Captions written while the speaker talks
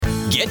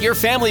Get your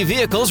family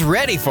vehicles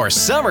ready for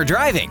summer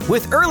driving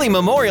with early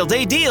Memorial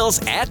Day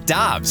deals at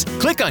Dobbs.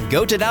 Click on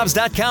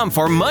gotodobbs.com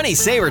for money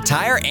saver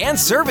tire and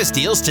service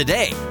deals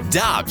today.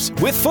 Dobbs,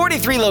 with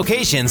 43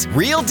 locations,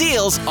 real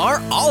deals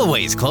are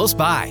always close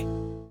by.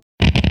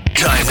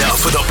 Time now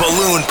for the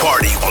balloon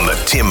party on the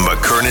Tim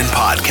McKernan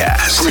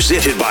podcast.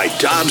 Presented by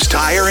Dobbs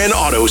Tire and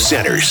Auto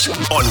Centers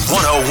on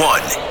 101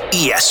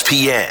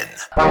 ESPN.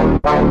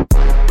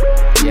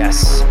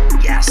 Yes.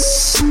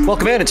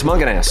 Welcome in. It's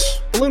McKernan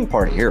Balloon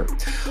Party here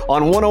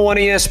on 101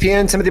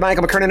 ESPN. Timothy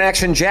Michael McKernan,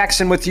 Action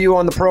Jackson with you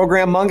on the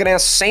program. McKernan,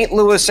 St.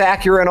 Louis,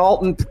 Acura, and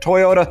Alton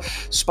Toyota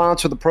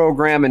sponsor the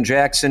program. And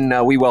Jackson,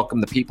 we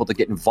welcome the people to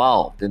get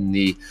involved in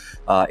the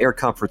Air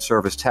Comfort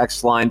Service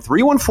text line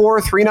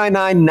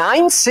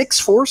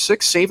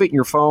 314-399-9646. Save it in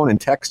your phone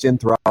and text in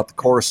throughout the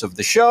course of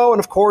the show. And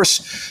of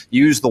course,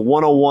 use the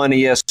 101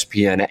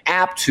 ESPN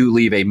app to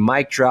leave a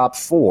mic drop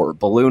for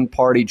Balloon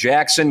Party.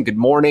 Jackson, good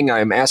morning.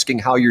 I'm asking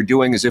how you're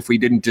doing as if we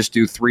didn't just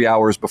do 3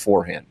 hours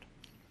beforehand.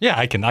 Yeah,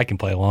 I can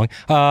play along.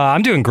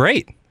 I'm doing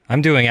great.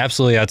 I'm doing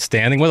absolutely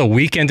outstanding. What a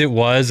weekend it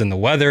was, and the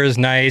weather is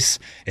nice.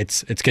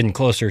 It's getting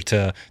closer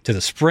to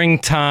the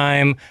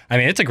springtime. I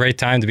mean, it's a great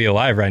time to be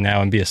alive right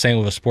now and be a St.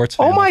 Louis sports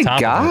fan. Oh my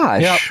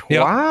gosh!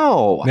 Yep.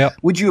 Wow! Yep.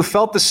 Would you have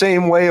felt the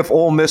same way if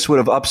Ole Miss would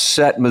have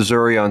upset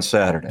Missouri on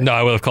Saturday? No,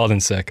 I would have called in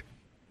sick.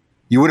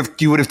 You would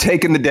have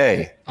taken the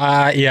day.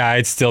 Yeah,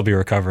 I'd still be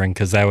recovering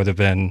because that would have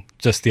been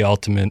just the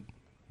ultimate.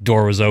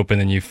 Door was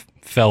open and you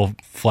fell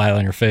flat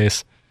on your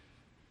face.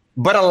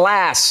 But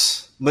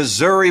alas,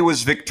 Missouri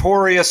was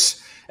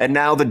victorious, and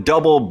now the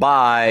double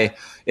bye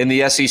in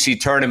the SEC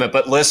tournament.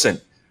 But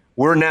listen,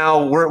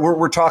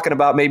 we're talking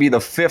about maybe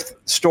the fifth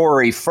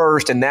story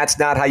first, and that's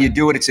not how you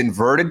do it. It's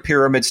inverted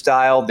pyramid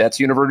style. That's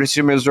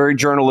University of Missouri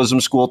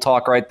Journalism School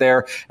talk right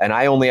there. And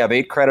I only have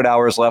 8 credit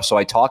hours left, so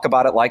I talk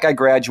about it like I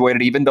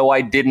graduated, even though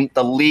I didn't.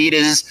 The lead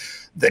is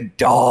the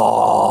Dogs.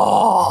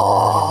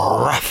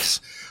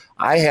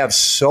 I have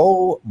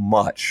so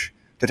much.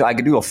 I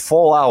could do a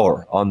full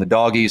hour on the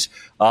Doggies,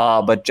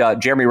 but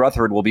Jeremy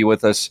Rutherford will be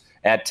with us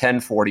at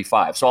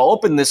 10:45. So I'll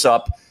open this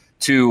up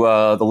to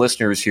the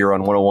listeners here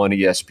on 101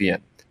 ESPN.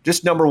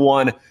 Just number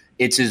one,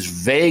 it's as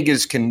vague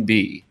as can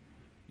be.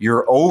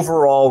 Your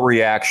overall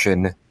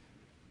reaction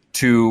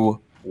to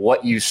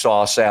what you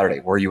saw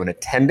Saturday. Were you in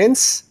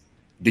attendance?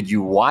 Did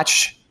you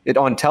watch it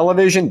on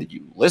television? Did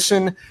you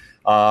listen?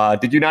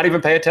 Did you not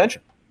even pay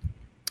attention?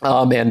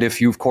 And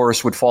if you, of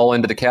course, would fall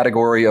into the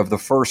category of the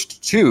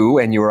first two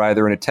and you were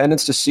either in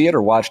attendance to see it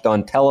or watched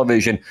on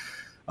television,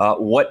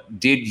 what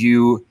did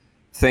you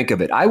think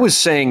of it? I was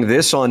saying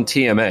this on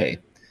TMA.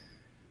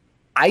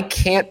 I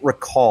can't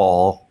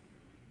recall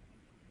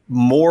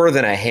more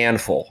than a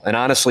handful, and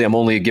honestly, I'm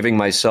only giving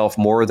myself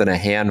more than a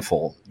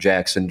handful,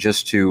 Jackson,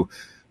 just to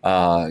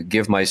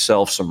give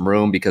myself some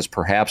room because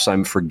perhaps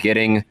I'm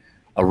forgetting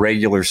a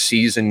regular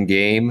season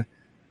game.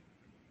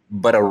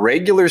 But a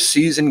regular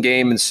season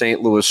game in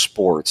St. Louis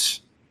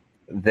sports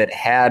that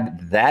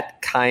had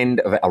that kind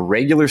of a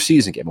regular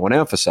season game. I want to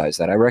emphasize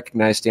that. I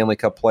recognize Stanley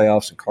Cup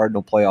playoffs and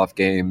Cardinal playoff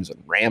games and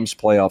Rams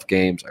playoff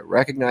games. I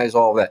recognize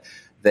all that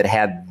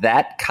had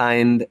that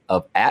kind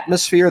of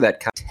atmosphere, that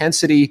kind of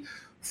intensity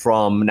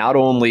from not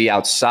only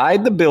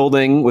outside the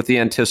building with the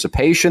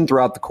anticipation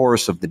throughout the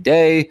course of the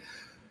day,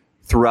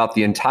 throughout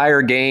the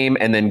entire game,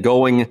 and then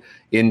going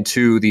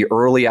into the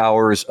early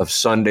hours of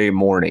Sunday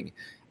morning.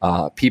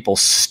 People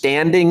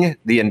standing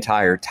the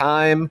entire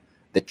time,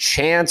 the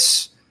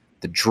chants,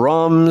 the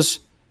drums,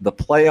 the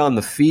play on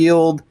the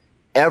field,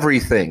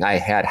 everything. I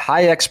had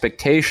high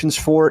expectations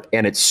for it,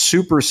 and it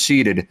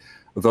superseded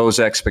those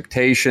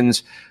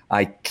expectations.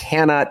 I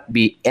cannot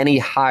be any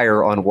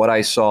higher on what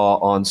I saw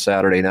on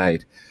Saturday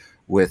night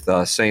with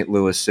St.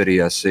 Louis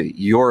City SC.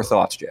 Your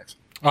thoughts, Jackson?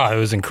 Oh, it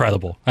was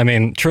incredible. I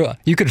mean,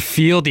 you could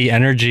feel the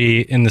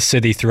energy in the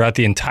city throughout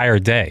the entire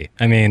day.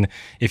 I mean,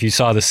 if you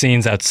saw the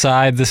scenes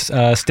outside this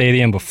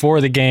stadium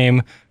before the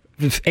game,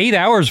 8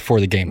 hours before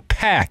the game,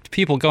 packed,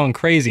 people going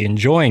crazy,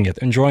 enjoying it,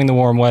 enjoying the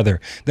warm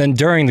weather. Then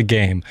during the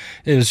game,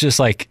 it was just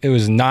like, it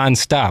was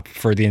nonstop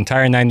for the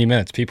entire 90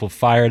 minutes. People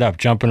fired up,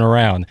 jumping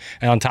around.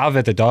 And on top of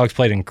it, the Dogs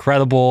played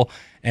incredible.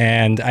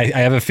 And I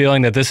have a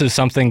feeling that this is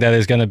something that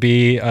is going to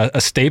be a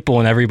staple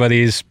in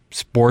everybody's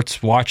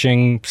sports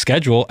watching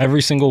schedule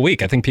every single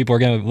week. I think people are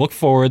going to look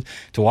forward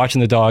to watching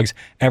the Dogs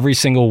every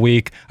single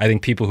week. I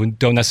think people who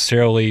don't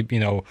necessarily,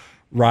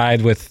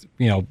 ride with,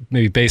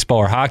 maybe baseball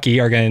or hockey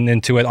are getting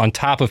into it on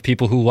top of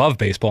people who love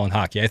baseball and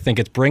hockey. I think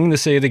it's bringing the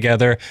city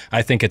together.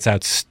 I think it's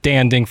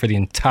outstanding for the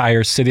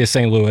entire city of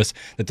St. Louis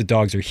that the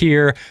Dogs are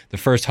here. The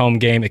first home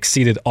game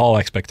exceeded all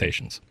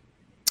expectations.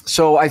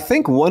 So I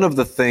think one of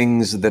the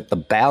things that the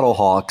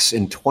Battlehawks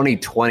in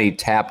 2020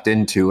 tapped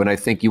into, and I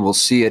think you will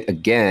see it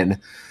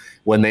again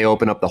when they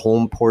open up the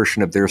home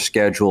portion of their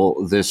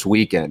schedule this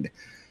weekend,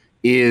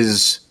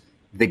 is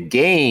the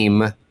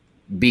game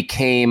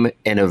became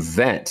an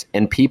event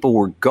and people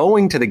were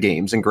going to the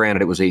games. And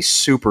granted, it was a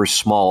super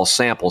small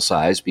sample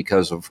size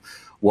because of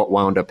what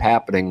wound up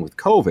happening with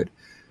COVID.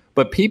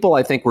 But people,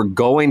 I think, were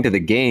going to the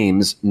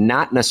games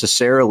not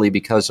necessarily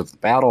because of the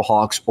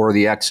Battlehawks or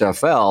the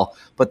XFL,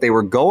 but they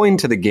were going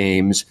to the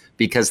games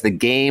because the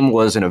game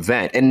was an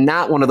event, and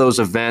not one of those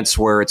events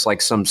where it's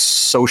like some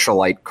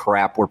socialite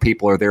crap where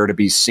people are there to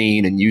be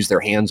seen and use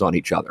their hands on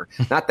each other.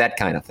 Not that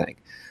kind of thing.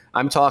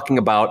 I'm talking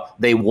about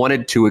they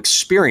wanted to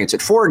experience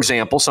it. For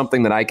example,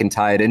 something that I can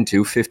tie it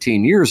into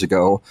 15 years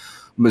ago,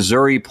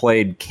 Missouri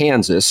played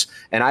Kansas,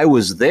 and I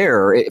was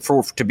there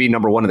to be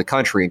number one in the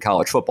country in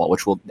college football,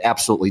 which will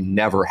absolutely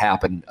never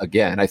happen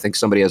again. I think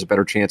somebody has a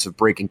better chance of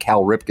breaking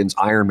Cal Ripken's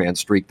Ironman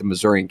streak than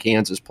Missouri and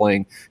Kansas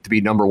playing to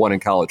be number one in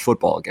college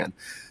football again.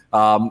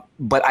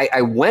 But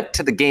I went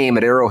to the game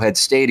at Arrowhead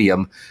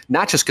Stadium,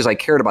 not just because I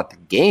cared about the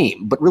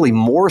game, but really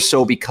more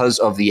so because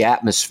of the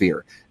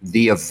atmosphere,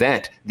 the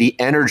event, the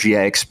energy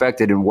I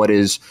expected in what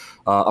is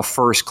a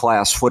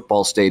first-class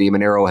football stadium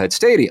in Arrowhead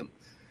Stadium.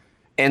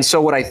 And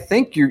so what I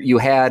think you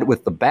had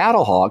with the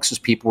Battlehawks is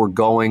people were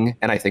going,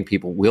 and I think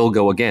people will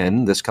go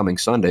again this coming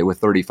Sunday with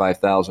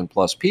 35,000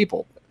 plus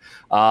people,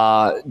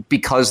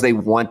 because they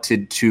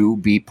wanted to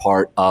be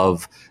part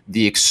of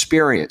the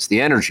experience, the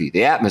energy,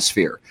 the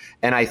atmosphere.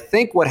 And I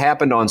think what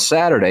happened on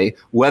Saturday,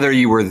 whether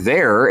you were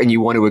there and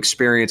you want to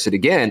experience it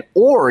again,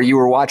 or you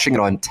were watching it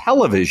on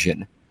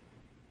television,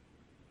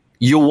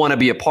 you'll want to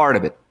be a part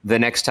of it the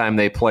next time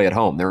they play at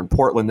home. They're in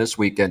Portland this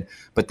weekend,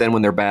 but then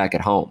when they're back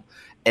at home.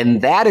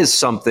 And that is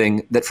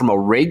something that from a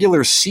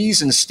regular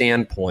season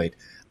standpoint,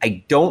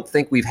 I don't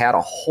think we've had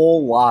a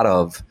whole lot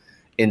of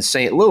in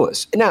St.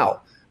 Louis.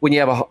 Now, when you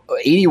have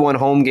 81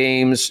 home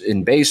games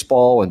in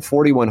baseball and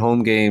 41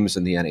 home games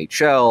in the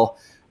NHL,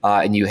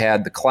 and you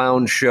had the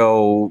clown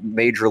show,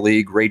 Major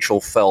League, Rachel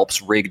Phelps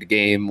rigged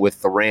game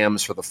with the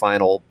Rams for the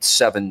final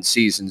 7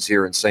 seasons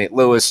here in St.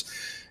 Louis,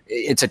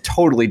 it's a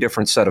totally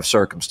different set of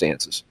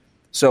circumstances.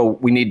 So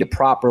we need to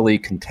properly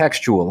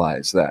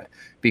contextualize that,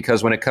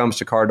 because when it comes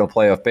to Cardinal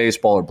playoff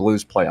baseball or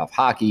Blues playoff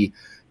hockey,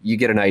 you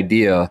get an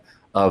idea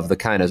of the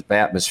kind of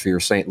atmosphere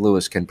St.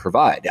 Louis can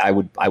provide. I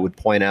would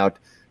point out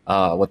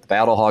what the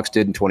Battlehawks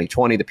did in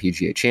 2020, the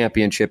PGA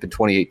Championship in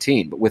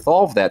 2018. But with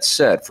all of that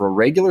said, for a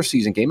regular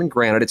season game, and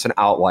granted it's an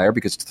outlier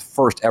because it's the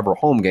first ever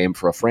home game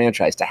for a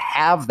franchise, to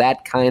have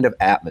that kind of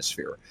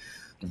atmosphere,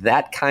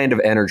 that kind of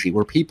energy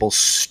where people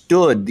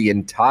stood the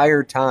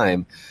entire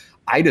time,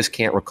 I just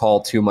can't recall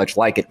too much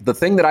like it. The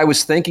thing that I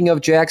was thinking of,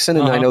 Jackson,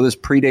 and I know this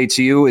predates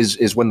you,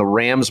 is when the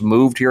Rams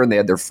moved here and they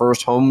had their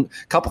first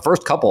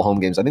couple home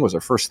games. I think it was their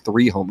first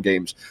 3 home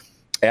games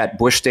at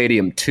Busch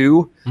Stadium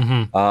 2,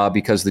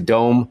 because the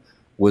Dome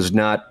was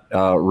not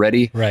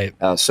ready. Right.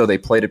 So they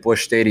played at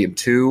Busch Stadium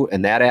 2,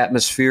 and that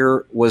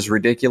atmosphere was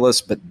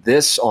ridiculous. But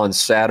this on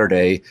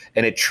Saturday,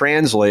 and it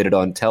translated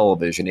on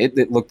television,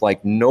 it looked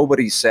like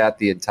nobody sat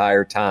the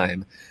entire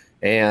time.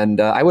 And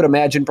I would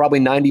imagine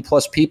probably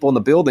 90-plus people in the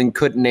building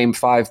couldn't name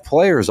 5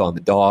 players on the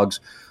Dogs,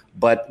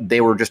 but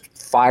they were just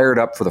fired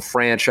up for the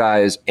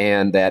franchise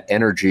and that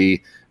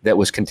energy that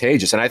was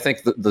contagious. And I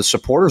think the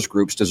supporters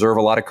groups deserve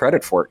a lot of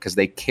credit for it because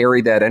they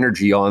carried that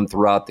energy on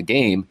throughout the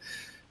game.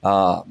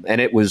 And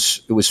it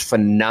was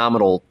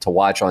phenomenal to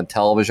watch on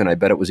television. I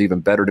bet it was even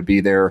better to be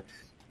there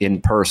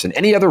in person.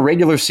 Any other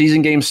regular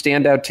season games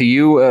stand out to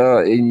you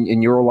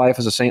in your life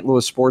as a St.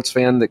 Louis sports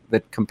fan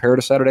that compare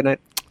to Saturday night?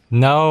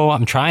 No,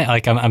 I'm trying.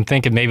 I'm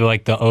thinking maybe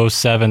like the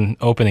 2007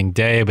 opening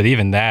day, but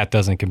even that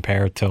doesn't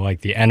compare to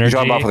like the energy. You're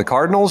talking about for the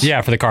Cardinals?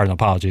 Yeah, for the Cardinals.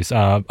 Apologies.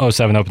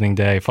 2007 opening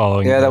day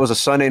following. Yeah, that was a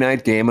Sunday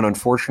night game, and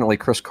unfortunately,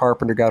 Chris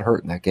Carpenter got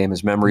hurt in that game,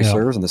 as memory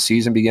serves, and the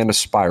season began to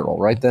spiral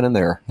right then and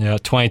there. Yeah,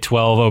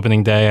 2012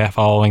 opening day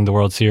following the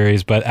World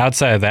Series, but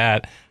outside of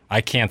that, I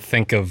can't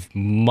think of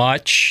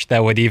much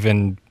that would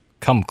even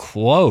come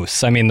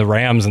close. I mean, the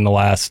Rams in the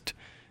last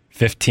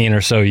 15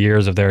 or so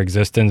years of their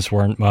existence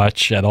weren't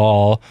much at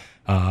all.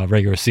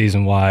 Regular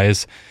season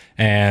wise,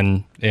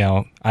 and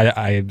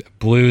I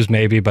Blues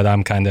maybe, but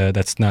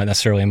that's not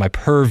necessarily in my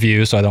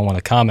purview, so I don't want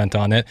to comment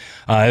on it.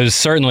 It was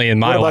certainly in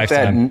my lifetime.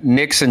 What about that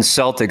Knicks and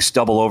Celtics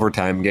double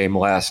overtime game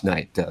last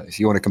night? If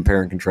you want to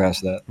compare and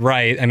contrast that,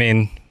 right? I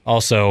mean,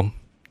 also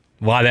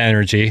a lot of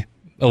energy,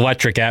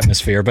 electric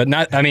atmosphere, but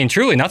not. I mean,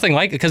 truly nothing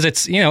like it because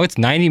it's it's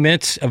 90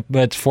 minutes,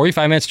 but it's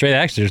 45 minutes straight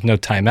action. There's no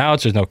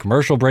timeouts, there's no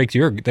commercial breaks.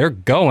 They're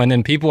going,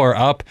 and people are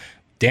up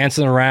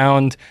dancing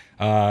around.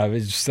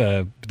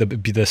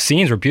 The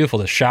scenes were beautiful.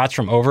 The shots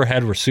from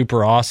overhead were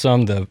super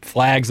awesome. The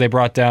flags they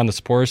brought down, the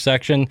supporters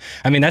section.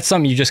 I mean, that's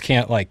something you just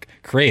can't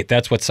create.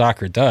 That's what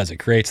soccer does. It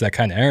creates that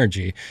kind of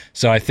energy.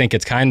 So I think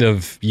it's kind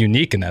of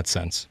unique in that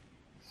sense.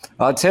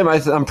 Tim,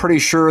 I'm pretty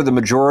sure the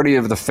majority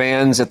of the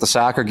fans at the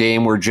soccer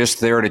game were just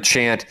there to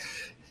chant,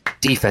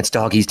 "Defense,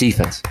 doggies,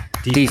 defense.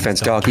 Defense,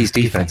 doggies,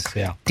 defense.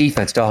 Yeah.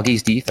 Defense,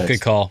 doggies, defense." Good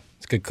call.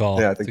 It's a good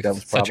call. Yeah, I think that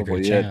was such a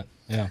great probably it. chant.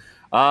 Yeah.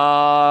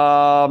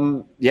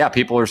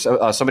 People are.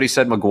 Somebody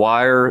said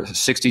McGuire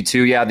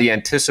 62. Yeah, the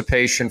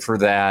anticipation for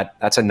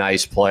that's a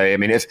nice play. I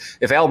mean,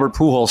 if Albert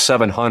Pujols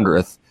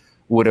 700th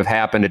would have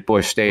happened at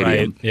Busch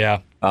Stadium,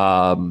 right.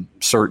 Yeah,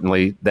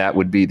 certainly that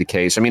would be the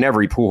case. I mean,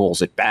 every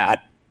Pujols at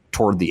bat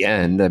toward the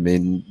end. I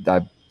mean,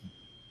 I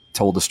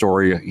told the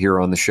story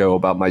here on the show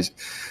about my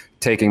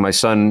taking my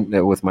son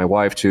with my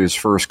wife to his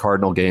first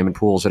Cardinal game, and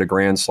Pools hit a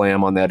grand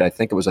slam on that. I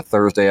think it was a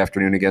Thursday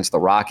afternoon against the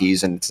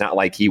Rockies, and it's not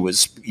like he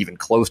was even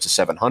close to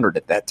 700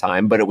 at that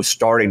time, but it was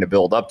starting to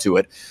build up to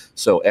it.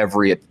 So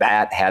every at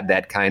bat had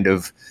that kind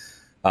of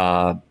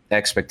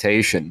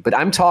expectation. But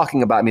I'm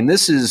talking about, I mean,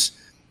 this is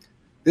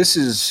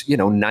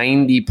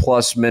 90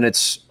 plus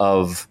minutes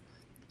of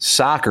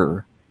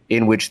soccer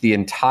in which the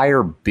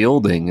entire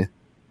building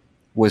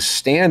was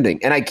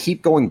standing. And I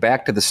keep going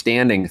back to the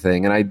standing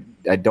thing, and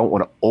I don't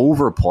want to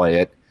overplay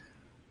it,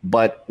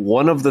 but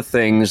one of the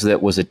things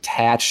that was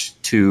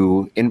attached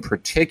to, in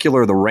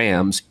particular, the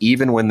Rams,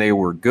 even when they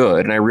were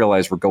good, and I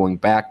realize we're going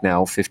back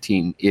now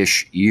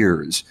 15-ish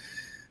years,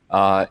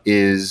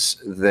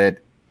 is that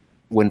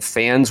when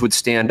fans would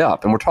stand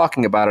up, and we're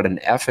talking about an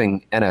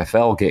effing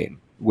NFL game,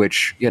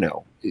 which,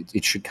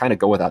 it should kind of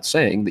go without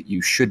saying that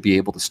you should be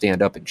able to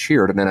stand up and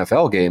cheer at an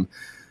NFL game,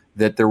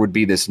 that there would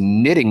be this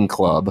knitting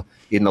club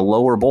in the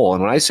lower bowl.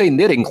 And when I say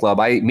knitting club,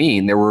 I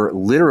mean there were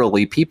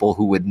literally people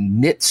who would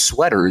knit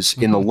sweaters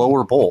in the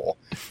lower bowl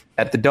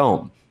at the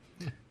Dome,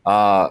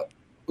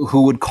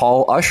 who would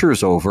call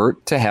ushers over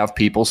to have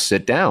people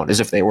sit down as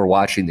if they were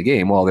watching the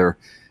game while they're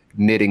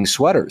knitting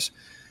sweaters.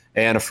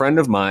 And a friend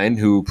of mine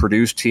who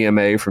produced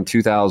TMA from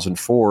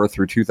 2004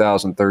 through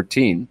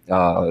 2013,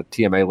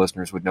 TMA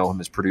listeners would know him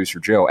as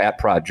Producer Joe, at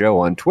Prod Joe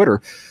on Twitter,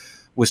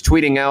 was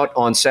tweeting out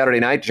on Saturday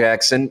night,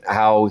 Jackson,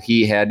 how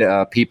he had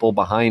people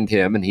behind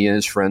him and he and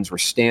his friends were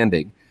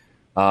standing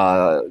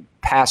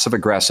passive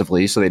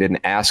aggressively. So they didn't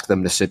ask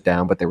them to sit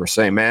down, but they were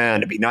saying, man,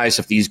 it'd be nice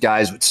if these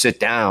guys would sit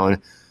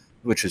down,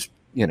 which is,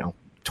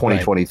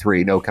 2023,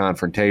 right. No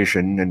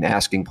confrontation and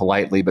asking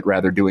politely, but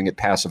rather doing it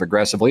passive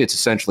aggressively. It's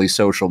essentially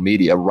social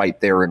media right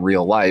there in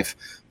real life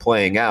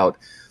playing out.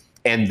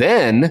 And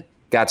then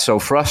got so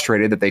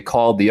frustrated that they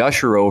called the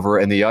usher over,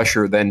 and the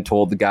usher then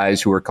told the guys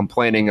who were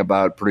complaining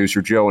about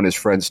Producer Joe and his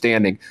friend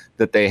standing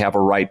that they have a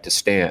right to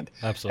stand.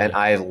 Absolutely. And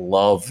I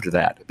loved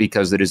that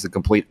because it is the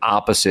complete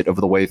opposite of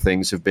the way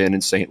things have been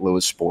in St.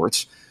 Louis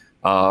sports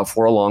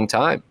for a long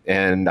time.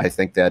 And I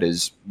think that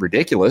is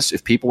ridiculous.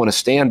 If people want to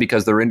stand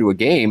because they're into a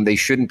game, they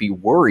shouldn't be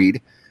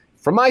worried.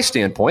 From my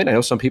standpoint, I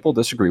know some people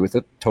disagree with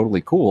it,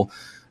 totally cool,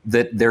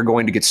 that they're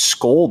going to get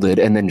scolded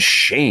and then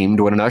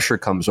shamed when an usher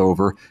comes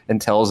over and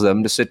tells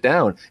them to sit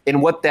down.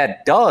 And what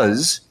that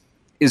does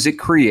is it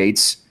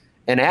creates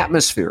an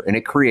atmosphere and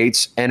it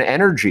creates an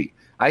energy.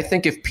 I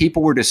think if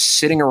people were just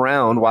sitting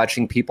around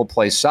watching people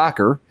play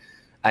soccer,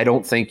 I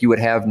don't think you would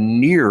have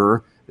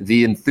near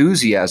the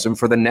enthusiasm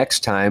for the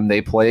next time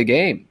they play a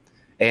game.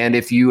 And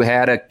if you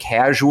had a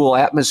casual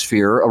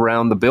atmosphere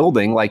around the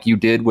building like you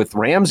did with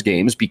Rams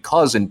games,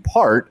 because in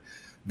part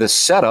the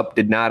setup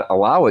did not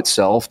allow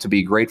itself to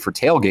be great for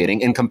tailgating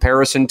in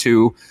comparison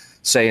to,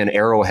 say, an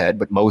Arrowhead,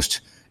 but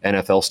most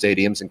NFL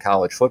stadiums and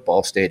college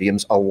football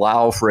stadiums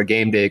allow for a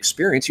game day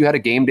experience. You had a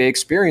game day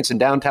experience in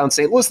downtown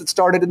St. Louis that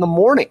started in the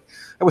morning.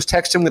 I was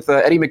texting with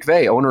Eddie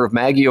McVeigh, owner of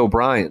Maggie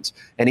O'Brien's,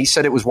 and he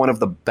said it was one of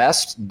the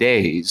best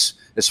days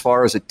as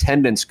far as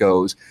attendance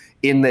goes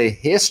in the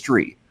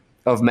history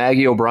of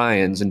Maggie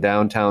O'Brien's in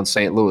downtown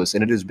St. Louis,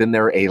 and it has been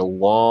there a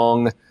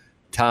long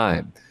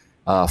time,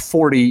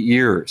 40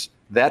 years.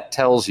 That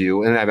tells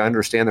you, and I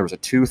understand there was a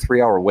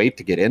 2-3 hour wait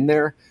to get in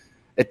there,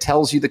 it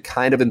tells you the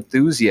kind of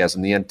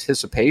enthusiasm, the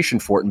anticipation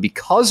for it. And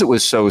because it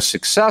was so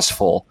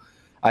successful,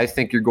 I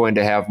think you're going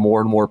to have more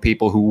and more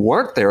people who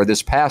weren't there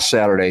this past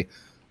Saturday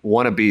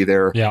want to be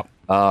there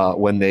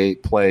when they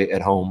play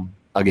at home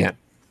again.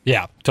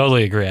 Yeah,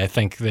 totally agree. I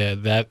think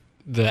that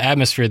the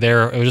atmosphere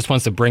there, it just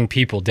wants to bring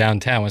people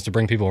downtown, wants to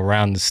bring people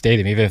around the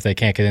stadium, even if they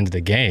can't get into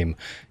the game.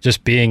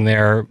 Just being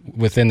there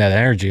within that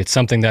energy. It's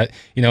something that,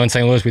 in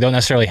St. Louis, we don't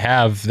necessarily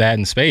have that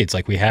in spades.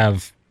 Like we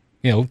have,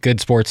 good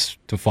sports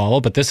to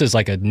follow, but this is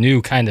like a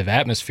new kind of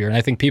atmosphere. And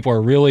I think people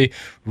are really,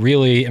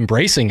 really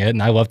embracing it,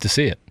 and I love to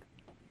see it.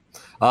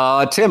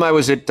 Tim, I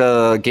was at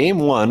Game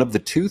 1 of the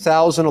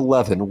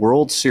 2011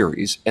 World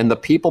Series, and the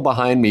people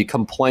behind me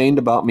complained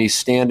about me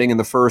standing in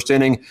the first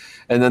inning,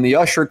 and then the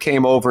usher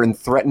came over and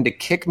threatened to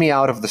kick me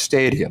out of the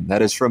stadium.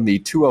 That is from the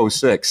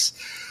 206.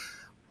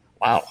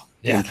 Wow.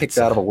 Yeah, kicked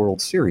out of a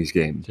World Series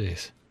game.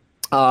 Jeez.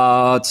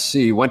 Let's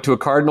see. Went to a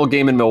Cardinal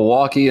game in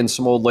Milwaukee, and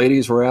some old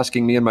ladies were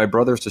asking me and my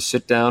brothers to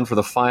sit down for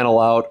the final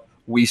out.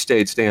 We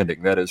stayed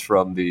standing. That is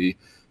from the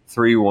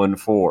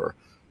 314.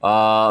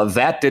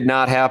 That did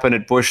not happen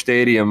at Busch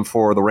Stadium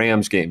for the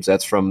Rams games.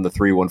 That's from the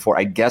 314.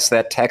 I guess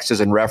that text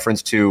is in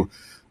reference to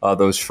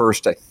those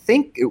first, I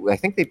think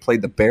they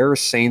played the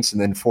Bears, Saints,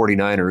 and then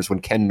 49ers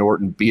when Ken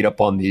Norton beat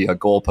up on the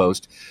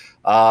goalpost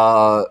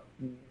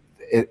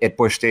at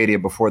Busch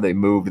Stadium before they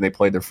moved, and they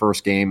played their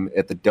first game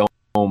at the Dome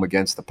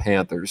against the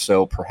Panthers.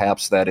 So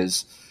perhaps that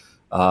is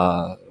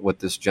what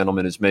this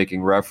gentleman is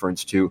making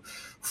reference to.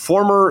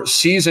 Former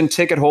season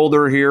ticket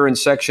holder here in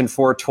Section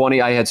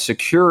 420, I had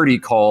security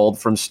called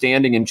from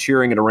standing and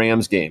cheering at a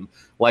Rams game.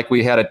 like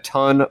we had a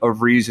ton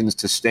of reasons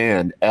to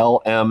stand.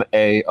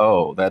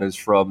 LMAO. That is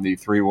from the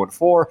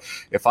 314.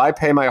 If I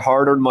pay my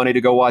hard-earned money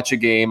to go watch a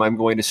game, I'm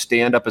going to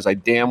stand up as I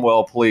damn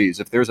well please.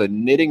 If there's a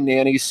knitting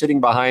nanny sitting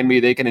behind me,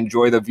 they can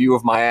enjoy the view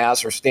of my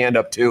ass or stand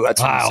up too.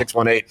 That's from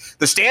 618.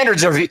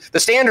 The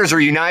standards are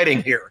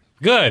uniting here.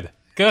 Good.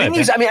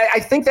 I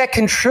think that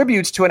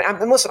contributes to it.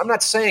 And listen, I'm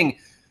not saying,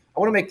 I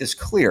want to make this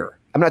clear.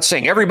 I'm not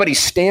saying everybody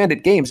stand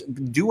at games.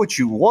 Do what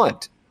you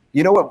want.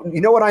 You know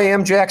what I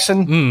am,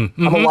 Jackson?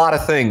 Mm-hmm. I'm a lot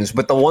of things,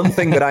 but the one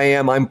thing that I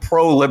am, I'm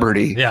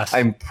pro-liberty. Yes.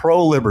 I'm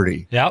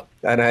pro-liberty. Yep.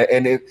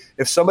 And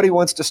if somebody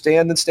wants to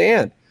stand, then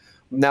stand.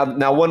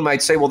 Now one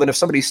might say, well, then if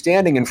somebody's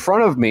standing in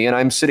front of me and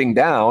I'm sitting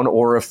down,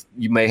 or if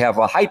you may have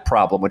a height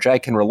problem, which I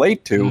can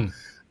relate to,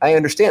 I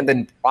understand,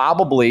 then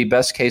probably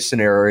best case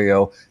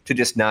scenario to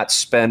just not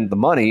spend the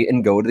money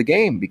and go to the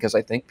game, because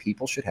I think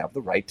people should have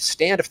the right to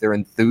stand if they're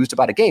enthused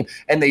about a game.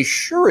 And they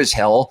sure as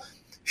hell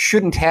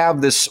shouldn't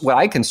have this, what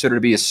I consider to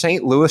be a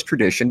St. Louis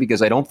tradition,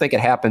 because I don't think it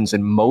happens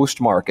in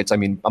most markets. I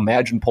mean,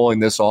 imagine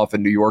pulling this off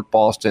in New York,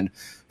 Boston,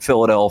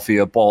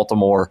 Philadelphia,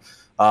 Baltimore,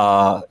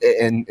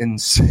 and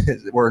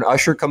where an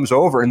usher comes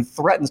over and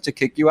threatens to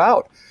kick you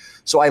out.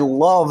 So I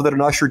love that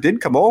an usher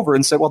did come over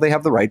and said, well, they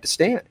have the right to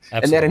stand.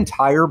 Absolutely. And that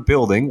entire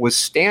building was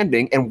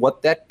standing. And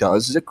what that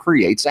does is it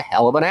creates a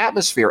hell of an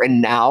atmosphere.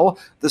 And now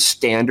the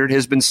standard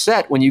has been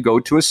set when you go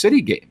to a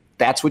city game.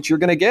 That's what you're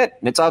going to get.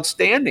 And it's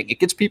outstanding. It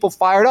gets people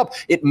fired up.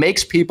 It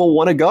makes people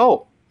want to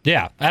go.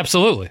 Yeah,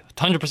 absolutely.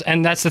 100%.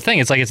 And that's the thing.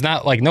 It's like, it's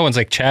not like no one's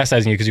like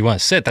chastising you because you want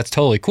to sit. That's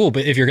totally cool.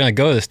 But if you're going to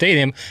go to the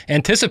stadium,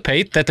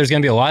 anticipate that there's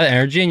going to be a lot of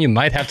energy and you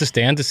might have to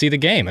stand to see the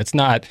game. It's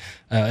not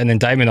an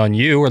indictment on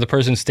you or the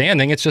person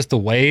standing. It's just the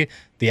way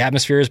the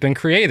atmosphere has been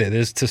created,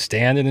 is to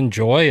stand and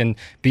enjoy and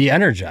be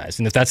energized.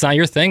 And if that's not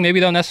your thing,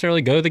 maybe don't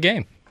necessarily go to the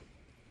game.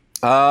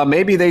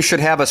 Maybe they should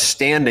have a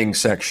standing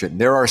section.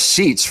 There are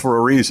seats for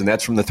a reason.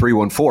 That's from the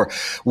 314.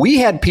 We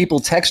had people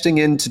texting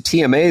into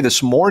TMA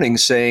this morning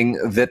saying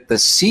that the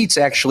seats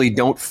actually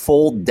don't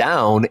fold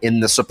down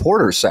in the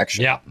supporters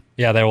section.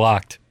 Yeah, they're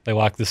locked. They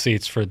lock the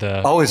seats for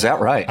the. Oh, is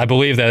that right? I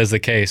believe that is the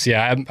case.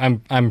 Yeah,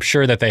 I'm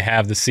sure that they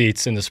have the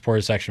seats in the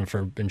supporters section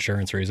for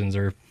insurance reasons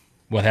or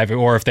what have you,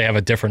 or if they have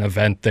a different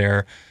event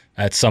there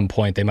at some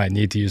point, they might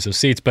need to use those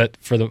seats. But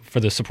for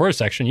the supporters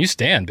section, you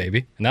stand,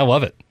 baby, and I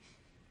love it.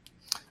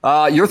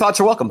 Your thoughts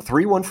are welcome.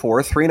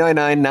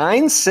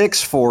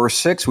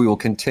 314-399-9646. We will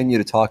continue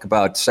to talk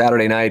about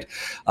Saturday night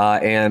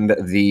and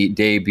the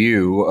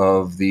debut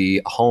of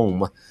the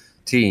home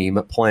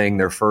team playing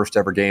their first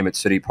ever game at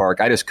City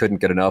Park. I just couldn't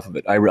get enough of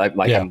it.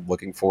 I'm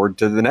looking forward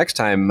to the next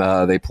time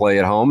they play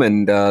at home,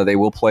 and they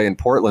will play in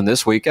Portland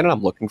this weekend, and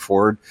I'm looking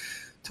forward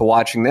to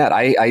watching that.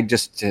 I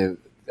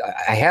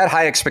had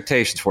high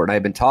expectations for it, and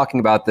I've been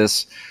talking about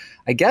this,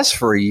 I guess,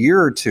 for a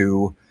year or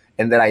two,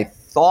 and that I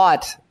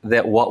thought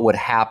that what would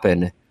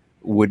happen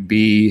would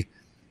be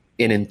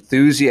an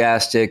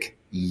enthusiastic,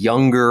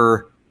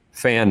 younger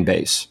fan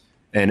base,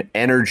 an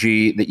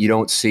energy that you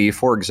don't see,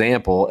 for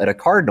example, at a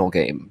Cardinal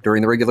game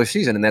during the regular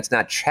season. And that's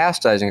not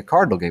chastising a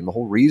Cardinal game. The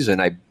whole reason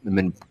I'm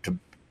into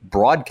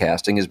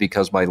broadcasting is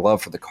because my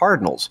love for the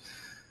Cardinals.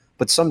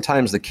 But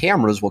sometimes the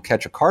cameras will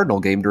catch a Cardinal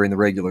game during the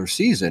regular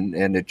season,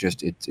 and it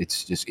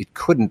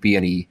couldn't be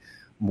any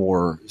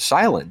more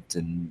silent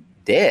and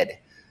dead.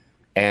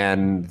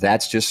 And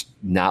that's just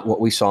not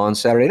what we saw on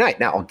Saturday night.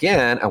 Now,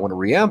 again, I want to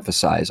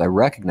reemphasize, I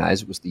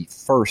recognize it was the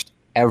first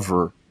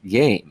ever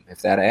game.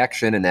 If that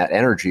action and that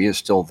energy is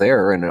still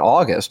there in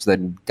August,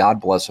 then God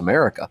bless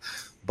America.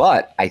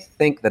 But I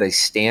think that a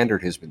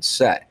standard has been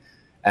set.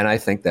 And I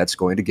think that's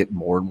going to get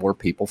more and more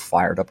people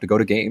fired up to go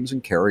to games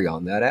and carry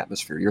on that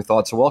atmosphere. Your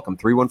thoughts are welcome.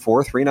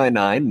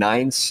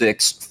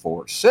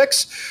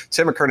 314-399-9646.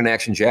 Tim McKernan,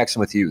 Action Jackson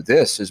with you.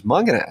 This is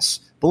Munganess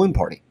Balloon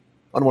Party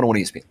on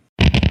 101 ESPN.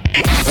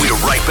 We're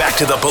right back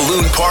to the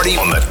Balloon Party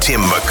on the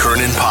Tim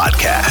McKernan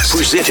Podcast.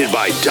 Presented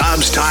by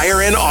Dobbs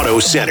Tire and Auto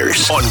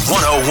Centers on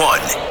 101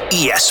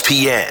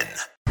 ESPN.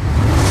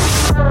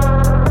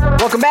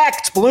 Welcome back.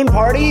 It's Balloon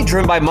Party,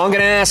 driven by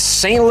Munganess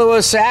St.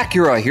 Louis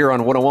Acura here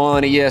on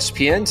 101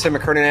 ESPN. Tim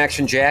McKernan,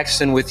 Action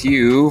Jackson with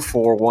you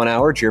for 1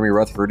 hour. Jeremy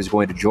Rutherford is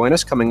going to join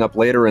us coming up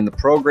later in the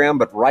program.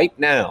 But right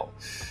now,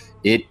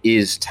 it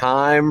is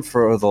time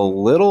for the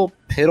Little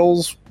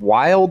Piddles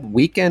Wild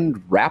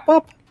Weekend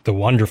Wrap-Up. The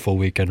wonderful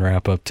weekend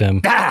wrap-up,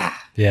 Tim.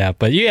 Yeah,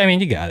 but you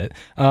got it.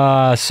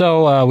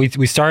 So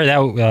we started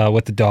out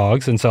with the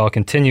dogs, and so I'll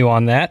continue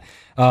on that.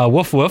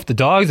 Woof woof, the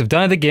dogs have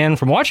done it again.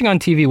 From watching on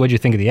TV, what did you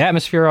think of the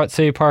atmosphere at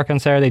City Park on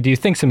Saturday? Do you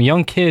think some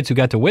young kids who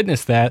got to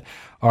witness that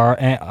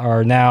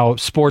are now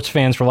sports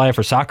fans for life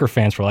or soccer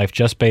fans for life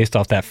just based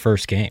off that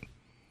first game?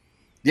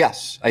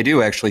 Yes, I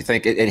do actually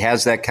think it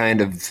has that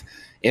kind of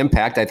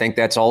impact. I think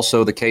that's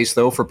also the case,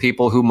 though, for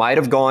people who might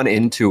have gone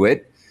into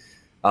it.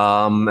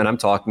 And I'm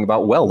talking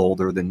about well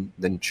older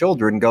than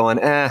children going,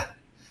 I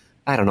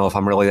don't know if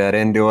I'm really that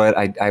into it.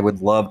 I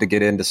would love to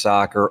get into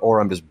soccer, or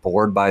I'm just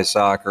bored by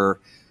soccer,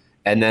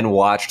 and then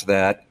watched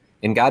that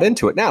and got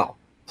into it. Now,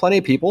 plenty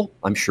of people,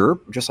 I'm sure,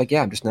 just like,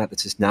 yeah,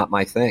 it's just not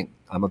my thing.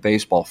 I'm a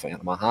baseball fan.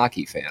 I'm a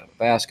hockey fan. I'm a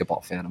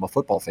basketball fan. I'm a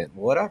football fan,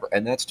 whatever.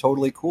 And that's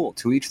totally cool.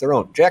 To each their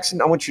own.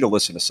 Jackson, I want you to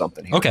listen to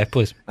something here. Okay,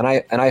 please. And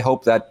I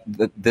hope that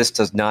this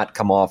does not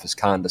come off as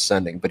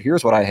condescending, but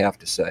here's what I have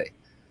to say.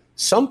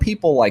 Some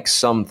people like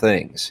some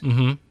things,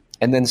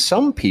 and then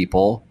some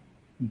people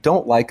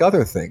don't like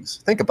other things.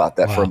 Think about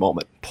that for a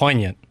moment.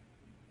 Poignant.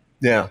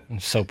 Yeah.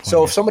 So poignant.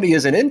 So if somebody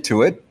isn't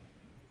into it,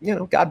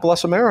 God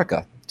bless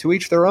America. To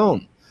each their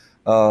own.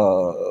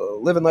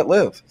 Live and let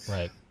live.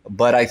 Right.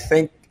 But I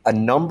think a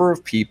number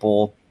of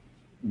people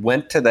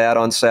went to that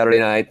on Saturday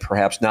night,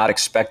 perhaps not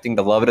expecting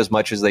to love it as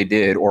much as they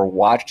did, or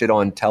watched it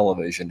on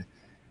television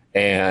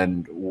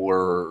and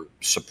were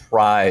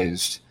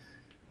surprised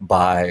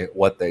by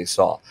what they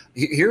saw.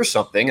 Here's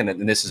something,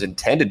 and this is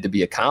intended to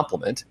be a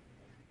compliment.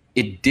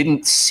 It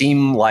didn't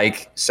seem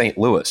like St.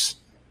 Louis.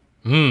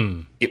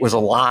 It was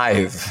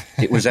alive.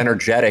 It was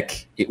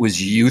energetic. It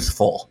was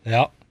youthful.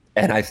 Yeah.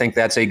 And I think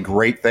that's a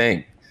great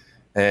thing.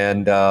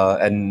 And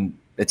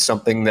it's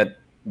something that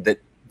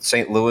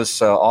St.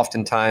 Louis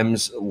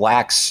oftentimes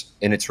lacks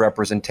in its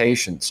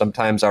representation.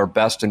 Sometimes our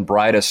best and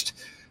brightest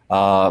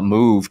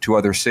move to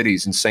other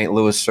cities, and St.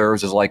 Louis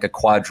serves as like a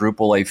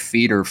quadruple A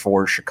feeder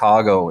for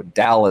Chicago and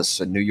Dallas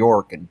and New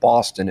York and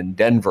Boston and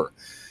Denver.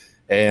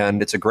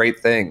 And it's a great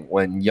thing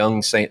when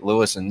young St.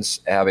 Louisans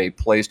have a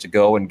place to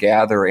go and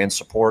gather and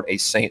support a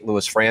St.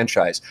 Louis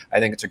franchise. I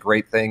think it's a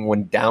great thing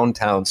when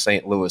downtown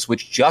St. Louis,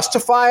 which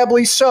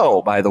justifiably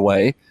so, by the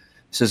way,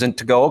 this isn't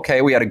to go,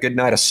 okay, we had a good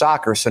night of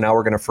soccer, so now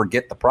we're going to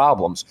forget the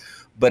problems.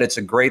 But it's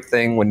a great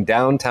thing when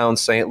downtown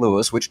St.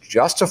 Louis, which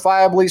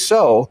justifiably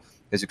so,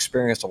 has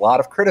experienced a lot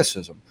of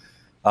criticism,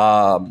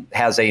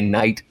 has a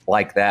night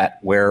like that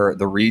where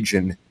the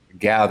region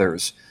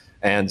gathers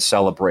and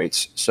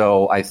celebrates.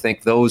 So I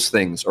think those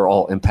things are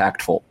all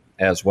impactful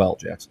as well,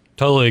 Jackson.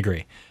 Totally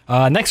agree.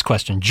 Next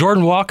question.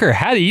 Jordan Walker,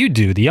 how do you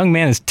do? The young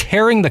man is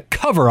tearing the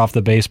cover off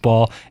the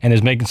baseball and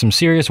is making some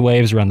serious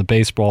waves around the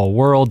baseball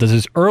world. Does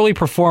his early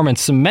performance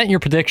cement your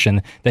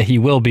prediction that he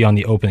will be on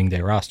the opening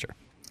day roster?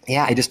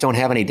 Yeah, I just don't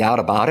have any doubt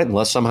about it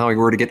unless somehow he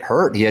were to get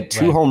hurt. He had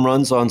two home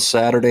runs on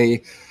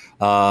Saturday.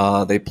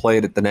 They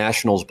played at the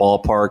Nationals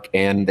ballpark,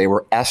 and they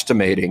were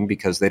estimating,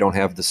 because they don't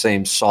have the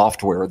same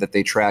software that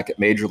they track at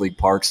Major League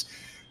parks,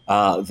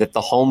 that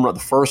the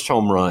first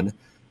home run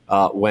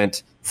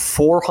went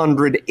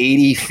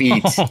 480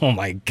 feet. Oh,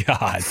 my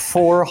God.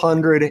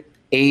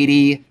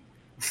 480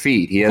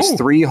 feet. He has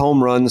 3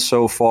 home runs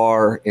so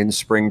far in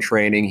spring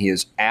training. He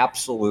is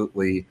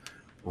absolutely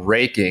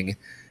raking.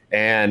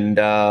 And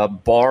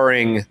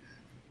barring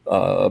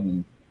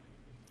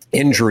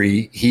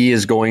injury, he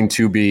is going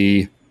to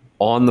be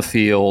on the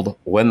field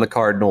when the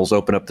Cardinals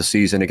open up the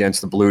season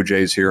against the Blue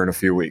Jays here in a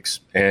few weeks.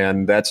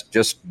 And that's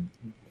just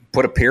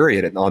put a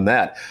period on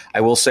that.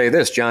 I will say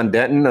this, John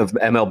Denton of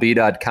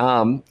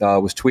MLB.com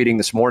was tweeting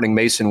this morning,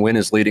 Mason Wynn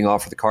is leading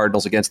off for the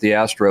Cardinals against the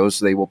Astros.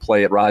 They will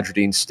play at Roger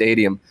Dean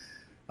Stadium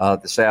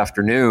this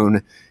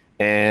afternoon,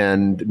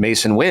 and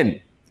Mason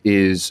Wynn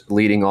is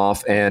leading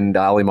off, and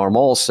Ali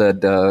Marmol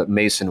said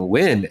Mason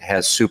Wynn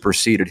has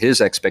superseded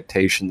his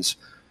expectations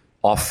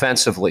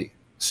offensively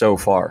so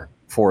far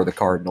for the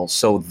Cardinals.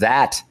 So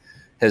that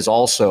has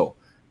also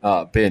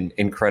been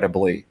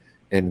incredibly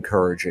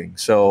encouraging.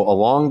 So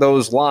along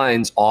those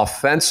lines,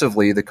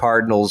 offensively, the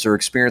Cardinals are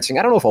experiencing,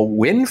 I don't know if a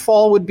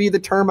windfall would be the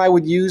term I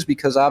would use,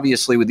 because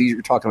obviously with these,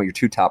 you're talking about your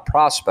 2 top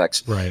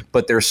prospects, right?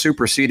 But they're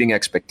superseding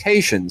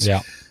expectations.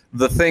 Yeah.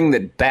 The thing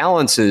that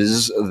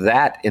balances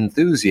that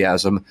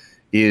enthusiasm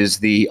is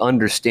the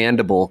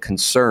understandable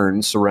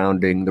concern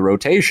surrounding the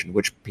rotation,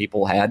 which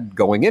people had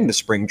going into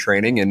spring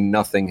training, and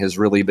nothing has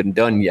really been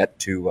done yet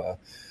to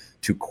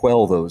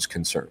quell those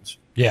concerns.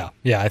 Yeah,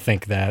 I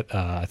think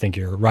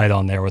you're right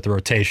on there with the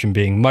rotation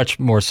being much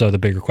more so the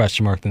bigger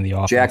question mark than the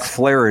offense. Jack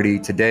Flaherty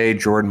today,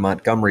 Jordan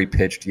Montgomery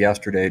pitched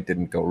yesterday,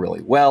 didn't go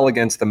really well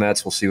against the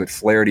Mets. We'll see what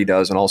Flaherty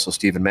does, and also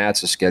Steven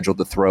Matz is scheduled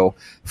to throw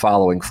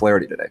following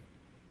Flaherty today.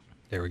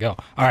 There we go.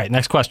 All right,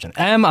 next question.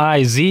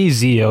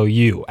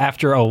 Mizzou.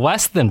 After a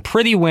less than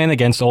pretty win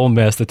against Ole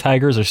Miss, the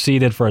Tigers are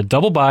seeded for a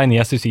double bye in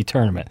the SEC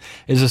tournament.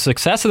 Is the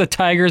success of the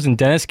Tigers in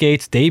Dennis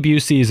Gates' debut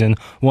season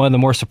one of the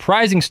more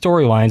surprising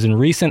storylines in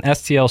recent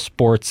STL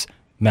sports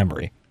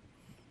memory?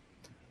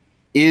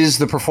 Is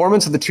the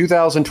performance of the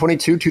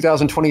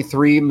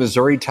 2022-2023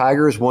 Missouri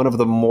Tigers one of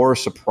the more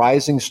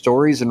surprising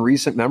stories in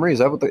recent memory? Is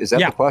that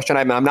the question?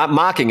 I'm not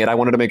mocking it. I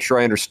wanted to make sure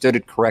I understood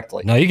it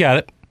correctly. No, you got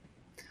it.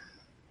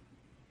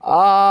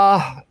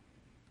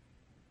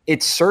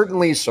 It's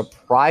certainly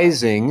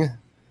surprising.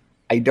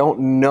 I don't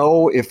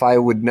know if I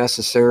would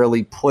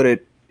necessarily put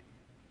it,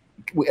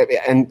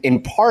 and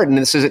in part, and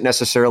this isn't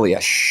necessarily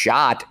a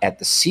shot at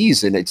the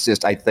season. It's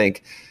just, I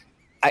think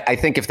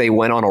if they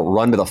went on a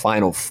run to the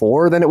Final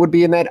Four, then it would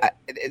be in that.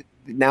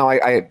 Now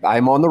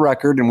I'm on the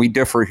record, and we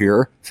differ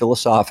here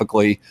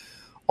philosophically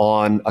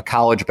on a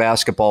college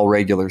basketball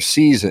regular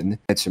season,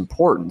 its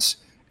importance,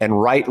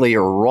 and rightly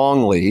or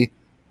wrongly,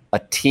 a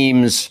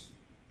team's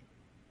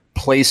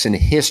place in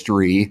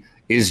history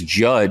is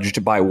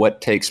judged by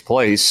what takes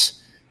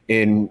place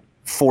in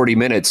 40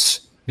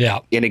 minutes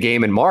in a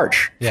game in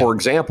March. For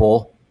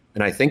example,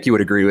 and I think you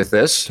would agree with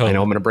this. Totally. I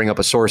know I'm going to bring up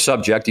a sore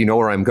subject. You know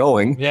where I'm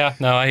going. Yeah,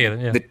 no, I hear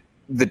it. Yeah.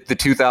 The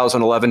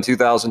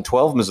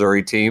 2011-2012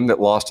 Missouri team that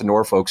lost to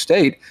Norfolk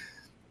State,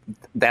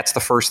 that's the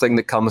first thing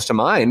that comes to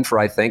mind for,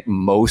 I think,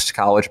 most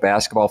college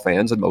basketball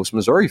fans and most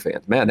Missouri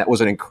fans. Man, that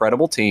was an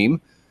incredible team,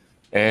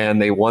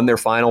 and they won their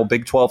final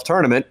Big 12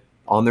 tournament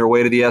on their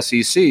way to the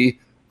SEC,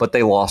 but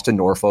they lost to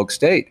Norfolk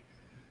State.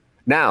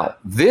 Now,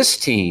 this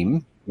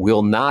team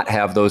will not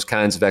have those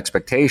kinds of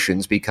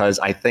expectations because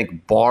I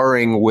think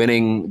barring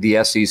winning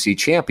the SEC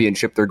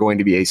championship, they're going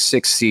to be a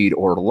 6 seed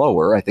or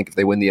lower. I think if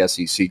they win the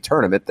SEC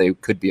tournament, they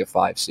could be a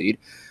 5 seed.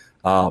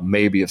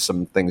 Maybe if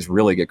some things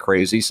really get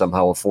crazy,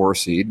 somehow a 4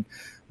 seed.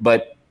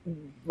 But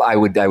I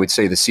would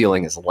say the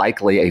ceiling is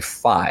likely a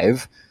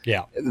 5.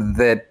 Yeah.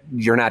 That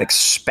you're not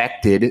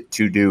expected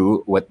to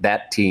do what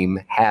that team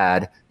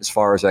had as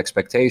far as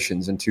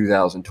expectations in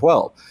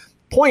 2012.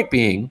 Point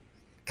being,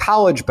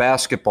 college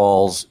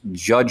basketball's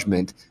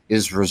judgment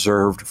is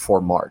reserved for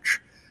March.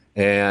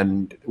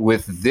 And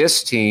with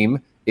this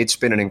team, it's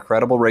been an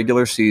incredible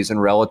regular season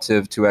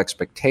relative to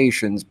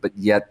expectations, but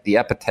yet the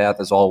epitaph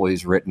is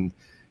always written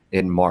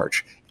in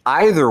March.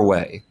 Either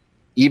way,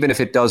 even if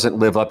it doesn't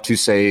live up to,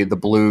 say, the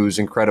Blues'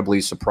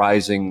 incredibly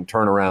surprising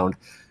turnaround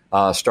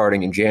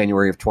starting in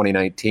January of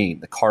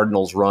 2019, the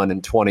Cardinals' run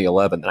in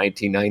 2011, the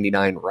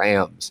 1999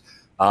 Rams,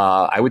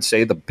 I would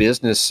say the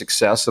business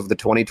success of the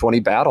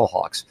 2020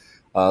 Battlehawks.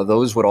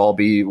 Those would all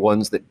be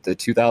ones that the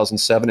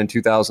 2007 and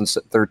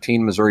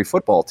 2013 Missouri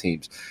football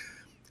teams.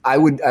 I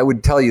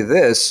would tell you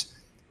this.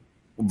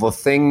 The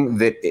thing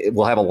that it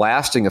will have a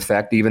lasting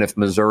effect, even if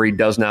Missouri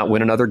does not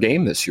win another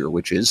game this year,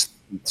 which is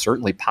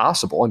certainly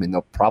possible. I mean,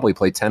 they'll probably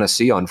play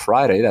Tennessee on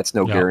Friday. That's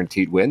no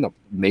guaranteed win. They'll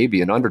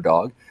maybe an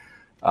underdog.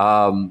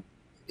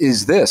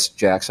 Is this,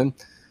 Jackson,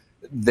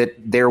 that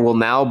there will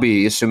now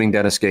be, assuming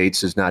Dennis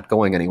Gates is not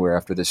going anywhere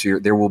after this year,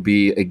 there will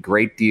be a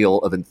great deal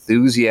of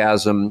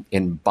enthusiasm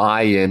and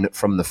buy-in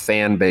from the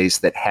fan base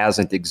that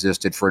hasn't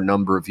existed for a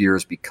number of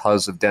years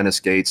because of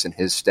Dennis Gates and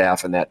his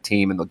staff and that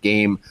team and the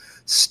game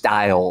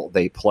style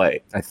they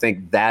play. I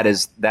think that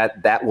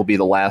will be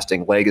the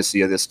lasting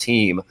legacy of this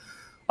team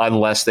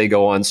unless they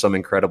go on some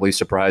incredibly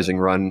surprising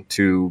run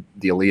to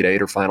the Elite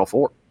Eight or Final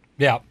Four.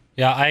 Yeah,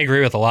 I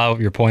agree with a lot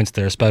of your points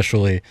there,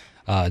 especially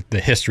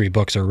the history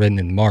books are written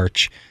in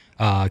March.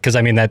 Because,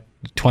 I mean, that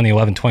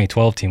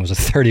 2011-2012 team was a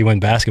 30-win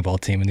basketball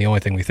team, and the only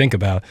thing we think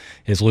about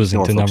is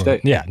losing to number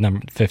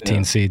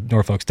 15 seed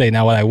Norfolk State.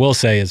 Now, what I will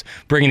say is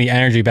bringing the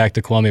energy back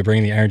to Columbia,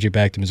 bringing the energy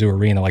back to Mizzou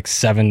Arena, like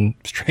 7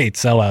 straight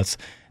sellouts,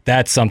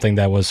 that's something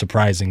that was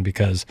surprising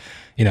because,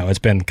 it's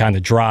been kind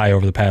of dry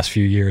over the past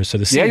few years. So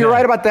you're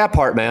right about that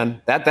part, man.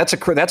 That's a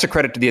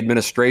credit to the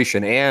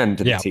administration and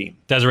to the team.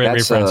 Desiree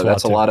Reed-Francois.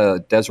 That's a lot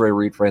of Desiree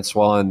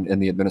Reed-Francois and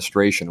the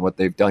administration, what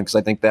they've done, because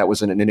I think that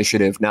was an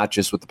initiative not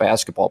just with the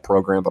basketball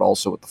program, but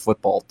also with the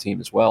football team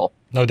as well.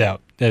 No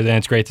doubt. And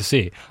it's great to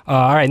see.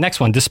 All right,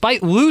 next one.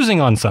 Despite losing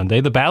on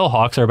Sunday, the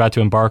Battlehawks are about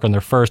to embark on their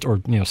first or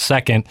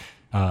second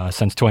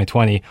since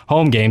 2020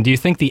 home game. Do you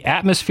think the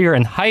atmosphere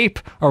and hype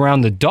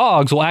around the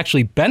Dogs will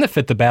actually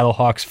benefit the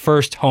Battlehawks'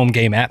 first home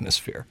game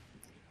atmosphere?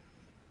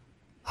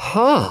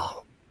 I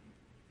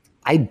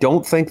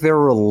don't think they're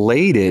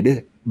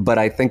related, but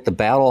I think the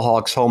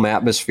Battlehawks' home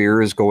atmosphere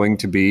is going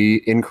to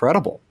be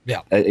incredible.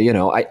 Yeah,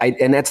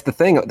 and that's the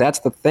thing. That's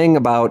the thing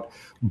about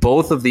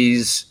both of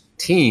these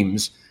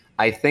teams.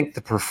 I think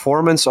the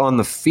performance on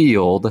the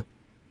field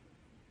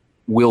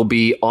will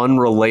be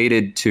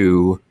unrelated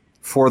to,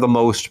 for the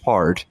most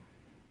part,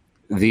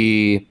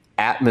 the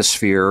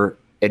atmosphere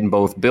in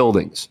both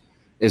buildings.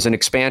 As an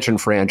expansion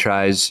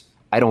franchise,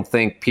 I don't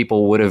think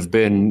people would have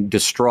been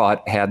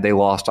distraught had they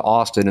lost to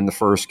Austin in the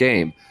first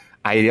game.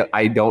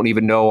 I don't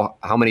even know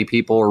how many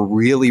people are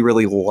really,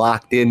 really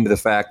locked into the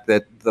fact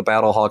that the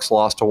Battlehawks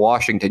lost to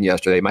Washington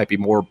yesterday. They might be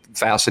more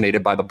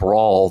fascinated by the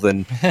brawl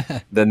than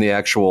the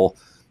actual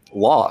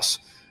loss.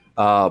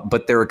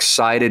 But they're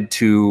excited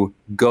to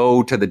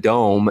go to the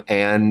Dome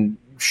and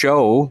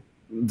show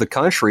the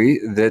country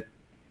that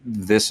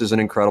this is an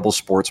incredible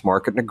sports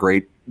market and a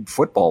great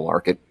football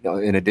market,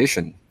 in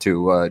addition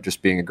to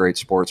just being a great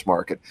sports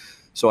market.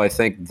 So I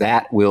think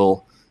that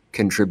will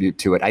contribute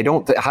to it.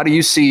 How do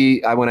you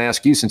see, I want to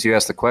ask you, since you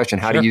asked the question,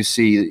 how do you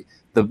see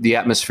the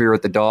atmosphere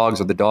at the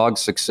Dogs or the Dogs'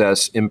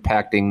 success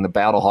impacting the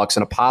Battlehawks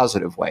in a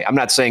positive way? I'm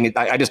not saying it,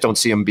 I just don't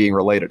see them being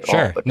related at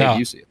all, but maybe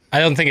you see it. I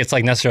don't think it's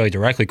necessarily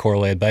directly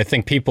correlated, but I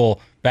think people,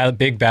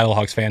 big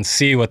Battlehawks fans,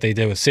 see what they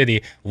did with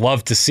City,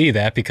 love to see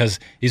that because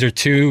these are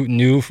two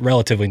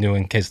relatively new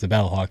in case of the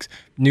Battlehawks,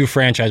 new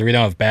franchise where you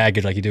don't have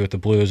baggage like you do with the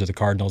Blues or the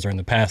Cardinals or in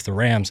the past the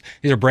Rams.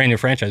 These are brand new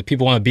franchises.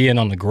 People want to be in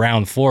on the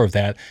ground floor of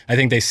that. I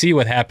think they see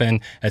what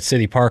happened at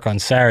City Park on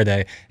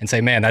Saturday and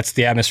say, man, that's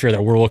the atmosphere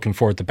that we're looking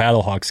for at the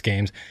Battlehawks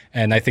games.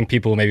 And I think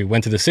people who maybe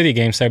went to the City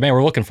game say, man,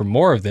 we're looking for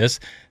more of this.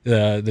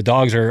 The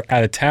Dogs are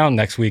out of town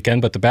next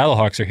weekend, but the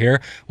Battlehawks are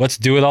here. Let's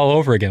do it all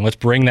over again. Let's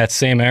bring that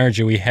same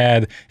energy we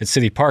had at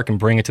City Park and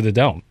bring it to the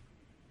Dome.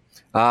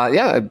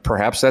 Yeah,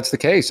 perhaps that's the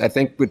case. I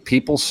think what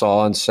people saw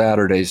on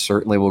Saturday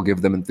certainly will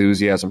give them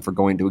enthusiasm for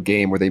going to a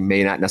game where they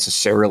may not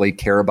necessarily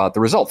care about the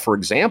result. For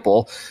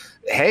example,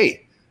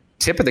 hey,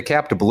 tip of the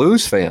cap to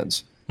Blues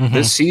fans. Mm-hmm.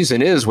 This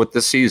season is what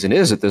this season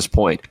is at this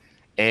point.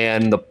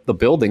 And the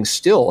building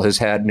still has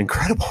had an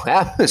incredible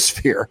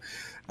atmosphere.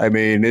 I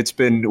mean,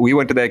 we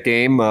went to that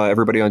game.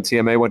 Everybody on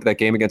TMA went to that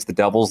game against the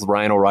Devils,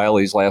 Ryan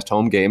O'Reilly's last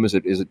home game, as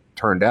it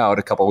turned out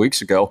a couple of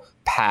weeks ago,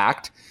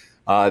 packed.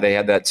 They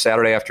had that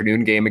Saturday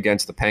afternoon game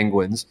against the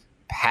Penguins,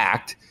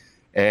 packed.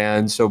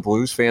 And so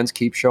Blues fans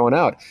keep showing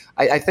out.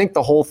 I think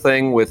the whole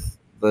thing with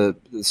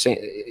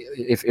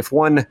if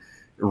one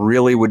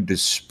really would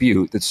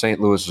dispute that St.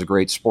 Louis is a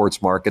great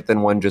sports market,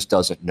 then one just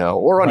doesn't know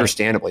or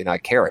understandably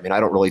not care. I mean, I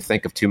don't really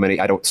think of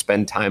I don't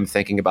spend time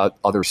thinking about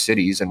other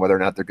cities and whether or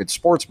not they're good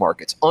sports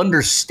markets.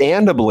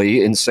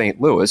 Understandably in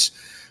St. Louis,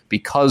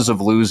 because of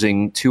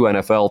losing 2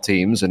 NFL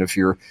teams, and if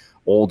you're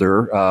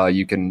older,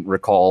 you can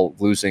recall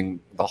losing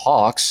the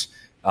Hawks,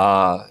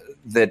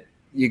 that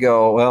you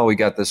go, well, we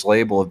got this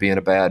label of being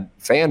a bad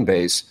fan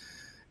base.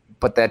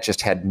 But that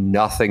just had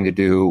nothing to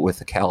do with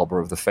the caliber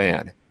of the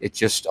fan. It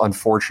just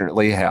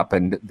unfortunately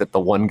happened that the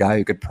one guy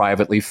who could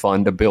privately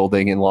fund a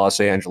building in Los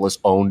Angeles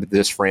owned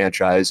this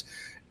franchise,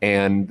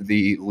 and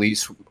the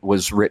lease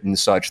was written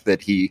such that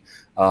he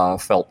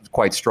felt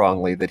quite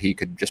strongly that he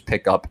could just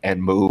pick up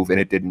and move, and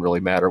it didn't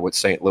really matter what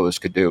St. Louis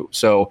could do.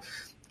 So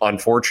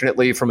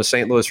unfortunately, from a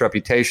St. Louis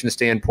reputation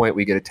standpoint,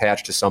 we get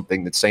attached to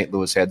something that St.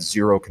 Louis had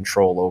zero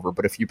control over.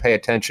 But if you pay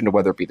attention to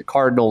whether it be the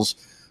Cardinals,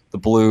 the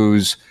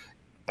Blues,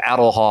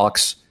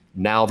 Battlehawks,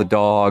 now the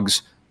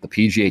Dogs, the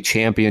PGA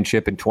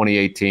Championship in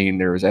 2018,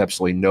 there is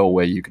absolutely no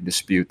way you can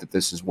dispute that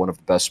this is one of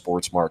the best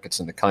sports markets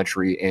in the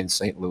country, and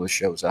St. Louis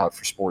shows out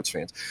for sports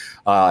fans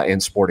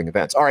and sporting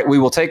events. All right, we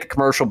will take a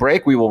commercial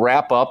break. We will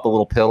wrap up the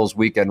Little Piddles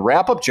weekend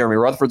wrap-up. Jeremy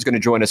Rutherford's going to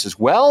join us as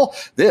well.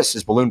 This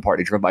is Balloon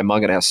Party, driven by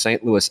Munganess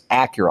St. Louis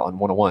Acura on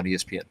 101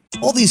 ESPN.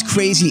 All these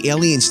crazy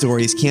alien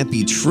stories can't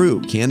be true,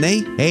 can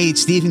they? Hey,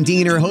 it's Stephen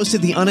Diener, host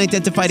of the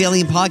Unidentified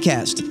Alien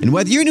Podcast. And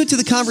whether you're new to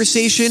the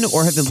conversation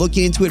or have been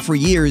looking into it for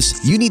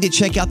years, you need to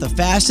check out the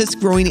fastest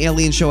growing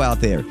alien show out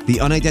there, the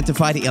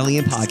Unidentified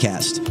Alien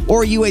Podcast,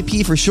 or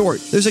UAP for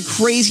short. There's a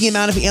crazy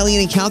amount of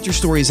alien encounter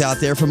stories out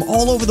there from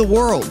all over the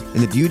world.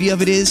 And the beauty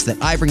of it is that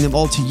I bring them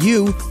all to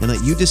you and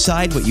let you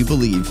decide what you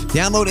believe.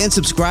 Download and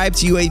subscribe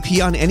to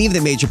UAP on any of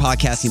the major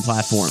podcasting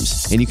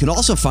platforms. And you can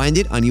also find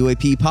it on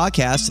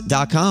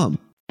UAPpodcast.com.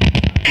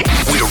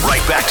 We're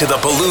right back to the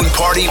Balloon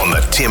Party on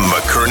the Tim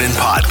McKernan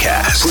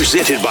Podcast.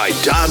 Presented by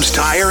Dobbs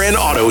Tire and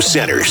Auto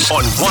Centers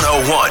on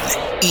 101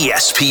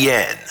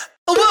 ESPN.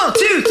 1,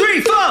 2,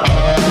 3, 4.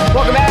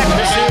 Welcome back.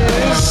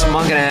 This is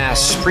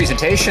Munganess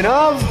presentation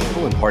of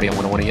Balloon Party on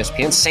 101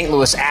 ESPN,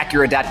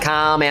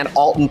 stlouisacura.com and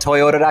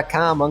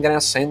altontoyota.com.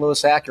 Munganess, St.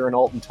 Louis Acura and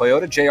Alton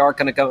Toyota. JR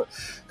going to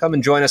come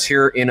and join us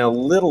here in a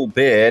little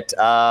bit.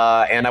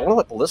 And I want to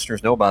let the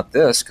listeners know about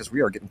this because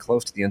we are getting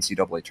close to the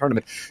NCAA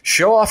tournament.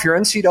 Show off your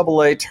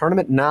NCAA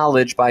tournament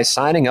knowledge by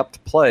signing up to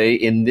play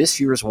in this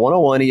year's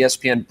 101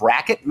 ESPN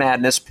Bracket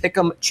Madness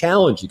Pick'em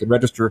Challenge. You can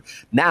register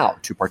now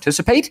to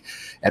participate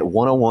at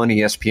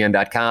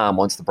 101ESPN.com.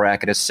 Once the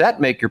bracket is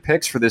set, make your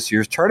picks for this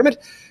year's tournament.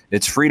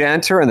 It's free to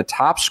enter, and the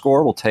top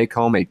score will take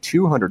home a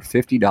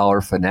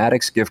 $250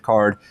 Fanatics gift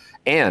card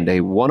and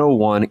a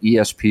 101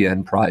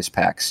 ESPN prize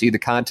pack. See the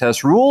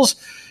contest rules.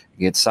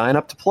 You can sign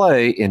up to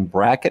play in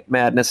Bracket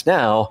Madness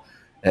now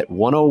at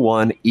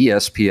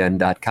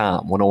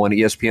 101ESPN.com. 101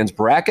 ESPN's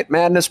Bracket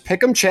Madness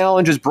Pick'em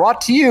Challenge is brought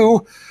to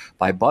you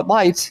by Bud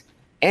Light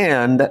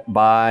and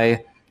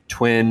by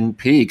Twin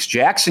Peaks.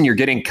 Jackson, you're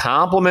getting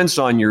compliments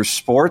on your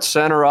Sports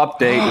Center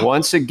update.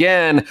 Once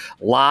again,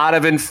 a lot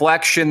of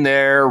inflection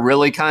there.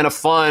 Really kind of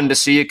fun to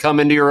see you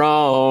come into your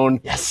own.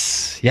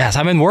 Yes,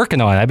 I've been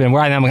working on it.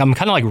 I'm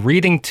kind of like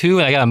reading too,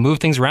 and I got to move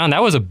things around.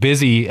 That was a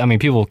busy,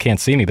 people can't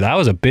see me, but that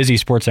was a busy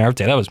Sports Center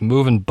update. I was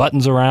moving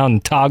buttons around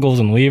and toggles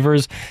and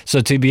levers.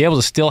 So to be able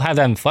to still have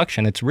that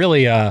inflection, it's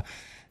really...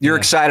 You're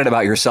excited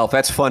about yourself.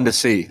 That's fun to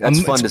see.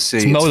 It's fun to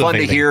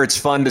hear. It's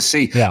fun to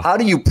see. Yeah. How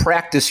do you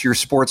practice your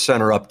Sports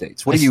Center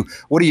updates? What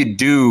do you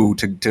do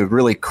to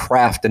really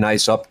craft a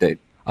nice update?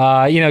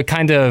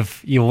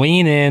 You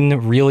lean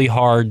in really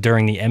hard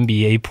during the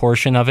NBA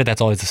portion of it.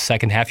 That's always the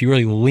second half. You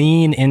really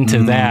lean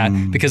into that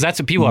because that's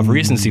what people have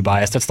recency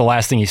bias. That's the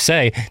last thing you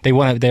say.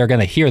 They're going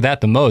to hear that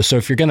the most. So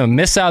if you're going to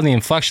miss out on the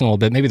inflection a little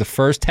bit, maybe the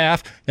first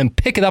half, then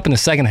pick it up in the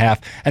second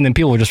half, and then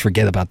people will just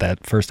forget about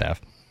that first half.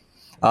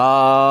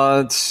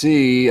 Let's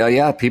see.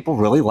 People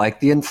really like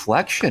the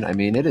inflection.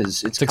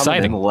 It's coming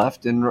exciting. in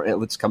left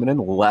and it's coming in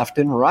left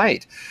and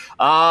right.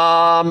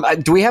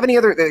 Do we have any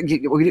other?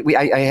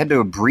 I had to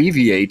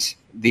abbreviate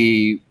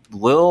the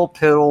Lil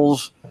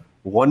Piddles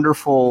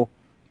wonderful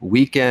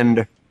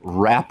weekend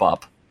wrap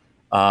up.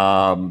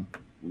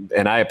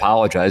 And I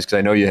apologize because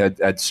I know you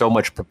had so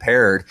much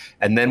prepared.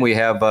 And then we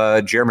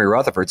have Jeremy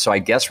Rutherford. So I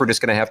guess we're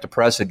just going to have to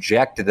press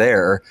eject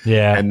there.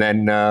 Yeah. And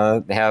then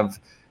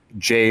have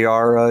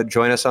JR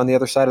join us on the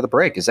other side of the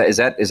break. Is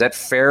that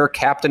fair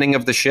captaining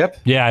of the ship?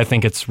 Yeah, I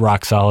think it's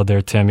rock solid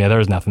there, Tim. Yeah, there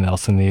was nothing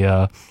else in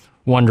the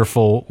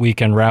wonderful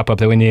weekend wrap-up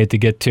that we needed to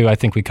get to. I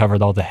think we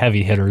covered all the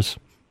heavy hitters.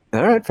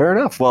 All right, fair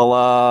enough.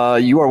 Well,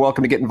 you are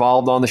welcome to get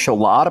involved on the show. A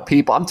lot of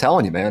people, I'm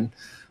telling you, man,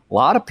 a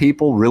lot of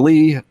people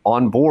really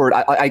on board.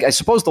 I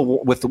suppose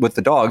with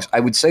the dogs,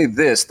 I would say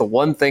this: the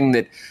one thing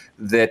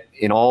that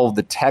in all of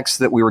the texts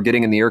that we were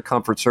getting in the Air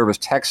Comfort Service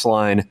text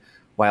line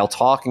while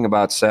talking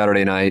about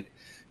Saturday night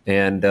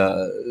and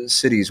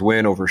City's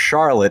win over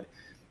Charlotte,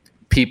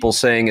 people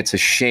saying it's a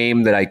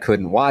shame that I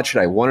couldn't watch it.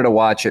 I wanted to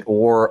watch it,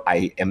 or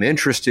I am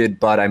interested,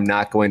 but I'm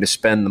not going to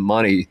spend the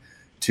money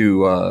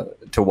to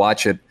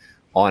watch it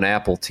on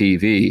Apple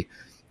TV.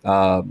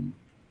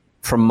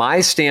 From my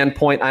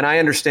standpoint, and I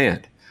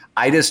understand,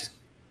 it's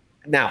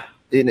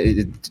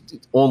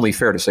only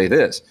fair to say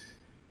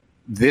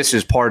this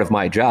is part of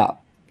my job,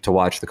 to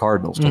watch the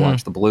Cardinals, to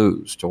watch the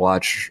Blues, to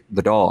watch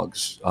the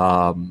Dogs,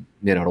 to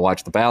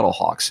watch the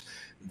Battlehawks.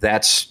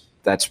 That's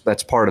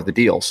part of the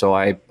deal. So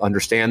I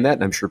understand that,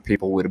 and I'm sure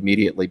people would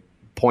immediately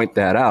point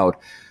that out.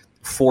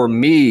 For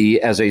me,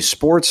 as a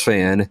sports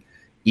fan,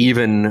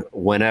 even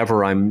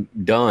whenever I'm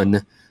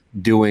done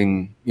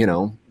doing,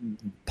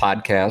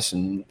 podcasts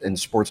and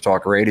sports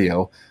talk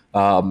radio,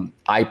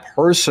 I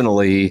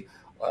personally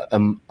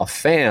am a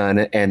fan.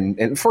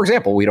 And for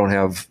example, we don't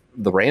have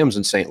the Rams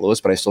in St.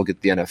 Louis, but I still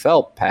get the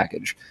NFL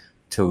package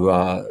to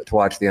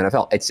watch the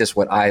NFL. It's just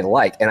what I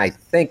like. And I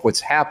think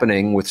what's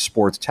happening with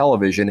sports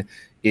television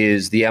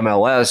is the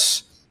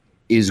MLS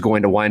is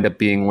going to wind up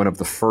being one of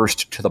the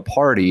first to the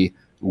party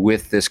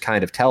with this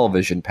kind of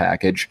television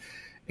package.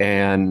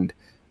 And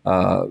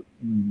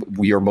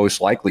we are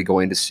most likely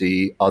going to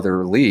see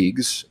other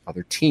leagues,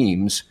 other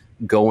teams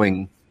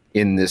going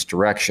in this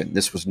direction.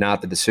 This was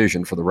not the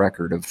decision, for the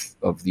record, of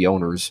the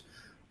owners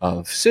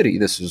of City.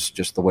 This is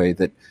just the way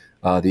that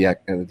the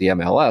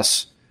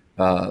MLS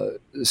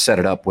set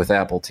it up with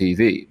Apple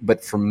TV.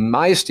 But from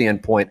my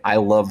standpoint, I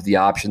love the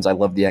options. I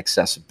love the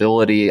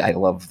accessibility. I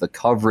love the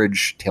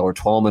coverage. Taylor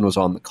Twellman was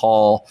on the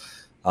call.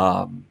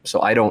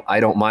 So I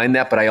don't mind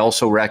that, but I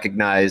also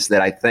recognize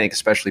that I think,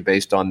 especially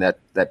based on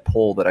that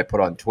poll that I put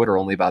on Twitter,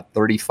 only about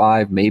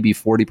 35, maybe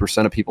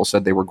 40% of people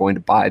said they were going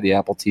to buy the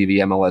Apple TV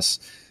MLS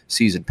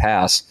season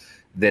pass,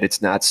 that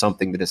it's not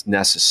something that is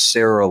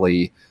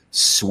necessarily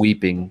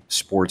sweeping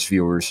sports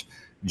viewers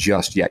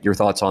just yet. Your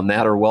thoughts on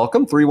that are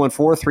welcome.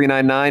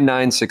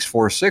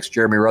 314-399-9646.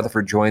 Jeremy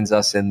Rutherford joins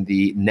us in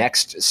the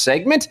next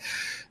segment.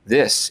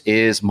 This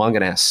is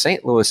Munganess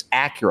St. Louis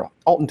Acura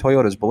Alton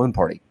Toyota's Balloon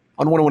Party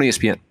on 101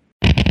 ESPN.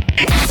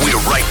 We're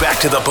right back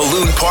to the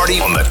Balloon Party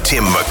on the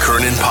Tim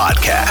McKernan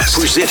Podcast.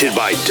 Presented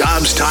by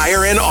Dobbs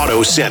Tire and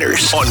Auto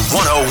Centers on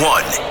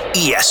 101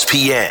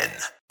 ESPN.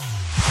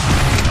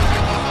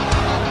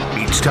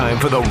 It's time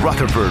for the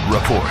Rutherford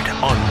Report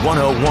on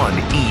 101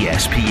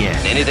 ESPN.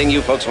 Anything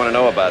you folks want to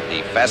know about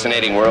the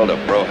fascinating world of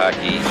pro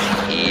hockey,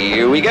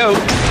 here we go.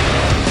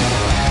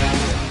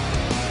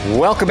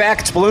 Welcome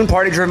back. It's Balloon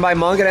Party, driven by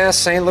Munganess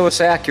St. Louis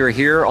Acura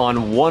here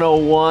on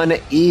 101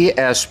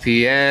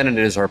 ESPN. And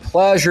it is our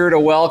pleasure to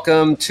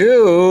welcome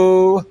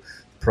to the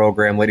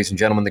program, ladies and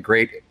gentlemen, the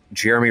great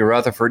Jeremy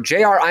Rutherford.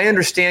 JR, I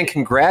understand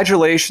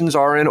congratulations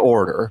are in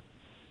order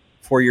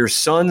for your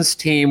son's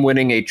team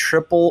winning a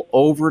triple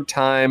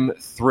overtime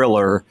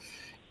thriller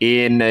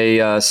in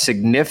a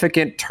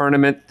significant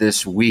tournament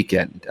this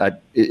weekend.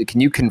 Can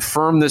you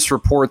confirm this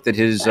report that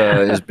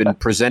has been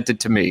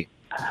presented to me?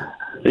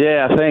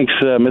 Yeah, thanks,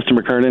 Mr.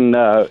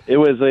 McKernan. It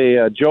was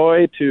a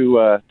joy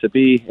to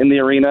be in the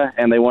arena,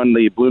 and they won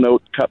the Blue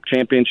Note Cup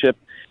Championship,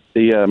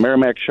 the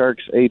Merrimack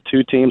Sharks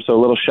A2 team, so a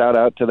little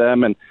shout-out to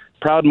them. And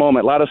proud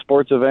moment. A lot of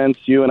sports events,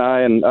 you and I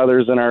and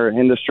others in our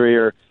industry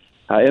are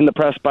in the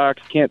press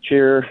box, can't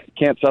cheer,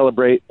 can't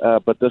celebrate,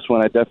 but this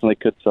one I definitely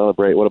could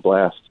celebrate. What a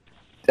blast.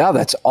 Yeah,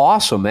 that's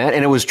awesome, man.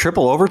 And it was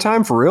triple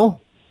overtime for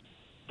real?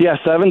 Yeah,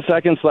 7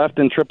 seconds left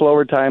in triple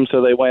overtime,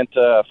 so they went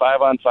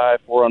 5-on-5,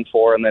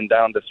 4-on-4, and then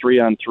down to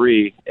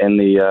 3-on-3 in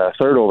the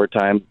third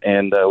overtime.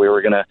 And we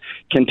were going to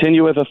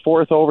continue with a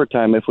fourth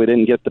overtime if we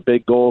didn't get the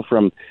big goal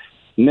from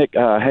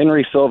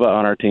Henry Silva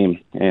on our team.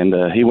 And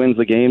he wins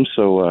the game,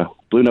 so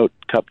Blue Note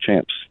Cup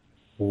champs.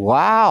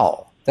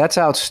 Wow. That's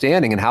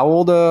outstanding. And how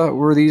old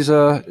were these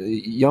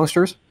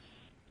youngsters?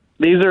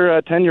 These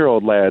are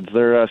 10-year-old lads.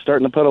 They're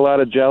starting to put a lot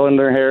of gel in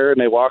their hair,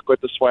 and they walk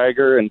with the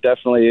swagger, and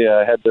definitely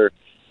had their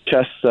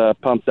chests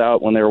pumped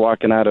out when they were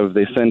walking out of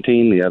the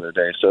Centene the other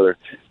day. So they're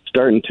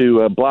starting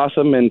to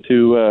blossom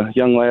into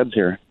young lads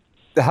here.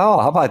 Oh,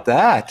 how about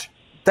that?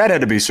 That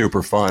had to be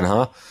super fun,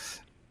 huh?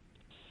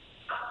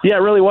 Yeah,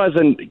 it really was.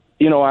 And,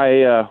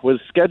 I was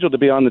scheduled to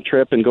be on the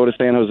trip and go to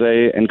San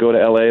Jose and go to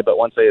L.A., but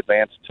once they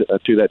advanced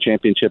to that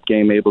championship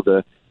game, able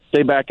to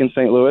stay back in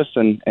St. Louis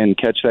and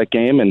catch that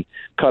game, and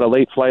caught a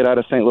late flight out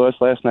of St. Louis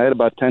last night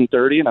about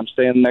 10:30, and I'm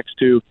staying next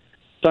to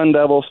Sun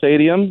Devil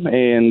Stadium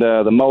and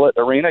the Mullet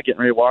Arena, getting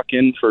ready to walk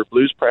in for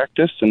Blues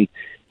practice and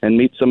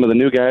meet some of the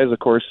new guys. Of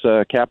course,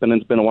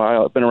 Kapanen's been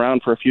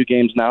around for a few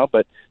games now,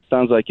 but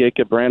sounds like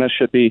Jacob Brannis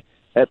should be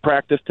at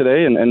practice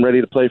today and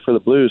ready to play for the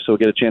Blues, so we'll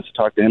get a chance to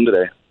talk to him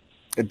today.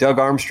 Doug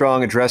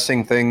Armstrong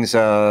addressing things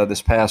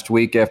this past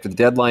week after the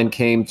deadline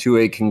came to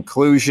a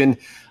conclusion.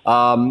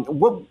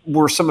 What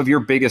were some of your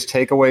biggest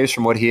takeaways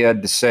from what he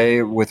had to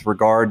say with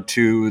regard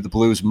to the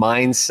Blues'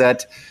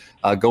 mindset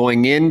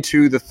going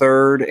into the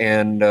third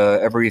and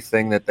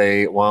everything that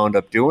they wound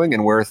up doing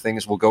and where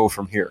things will go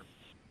from here?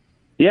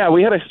 Yeah,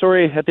 we had a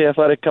story at The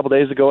Athletic a couple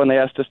days ago, and they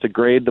asked us to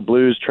grade the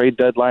Blues trade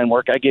deadline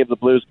work. I gave the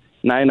Blues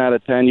 9 out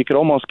of 10. You could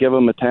almost give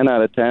them a 10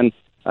 out of 10,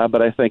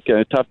 but I think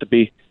tough to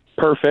be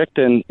perfect.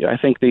 And I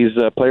think these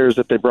players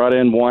that they brought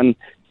in, one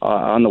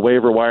on the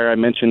waiver wire, I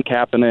mentioned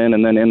Kapanen,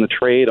 and then in the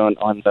trade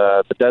on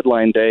the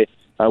deadline day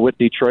with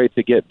Detroit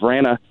to get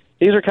Vrana.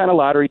 These are kind of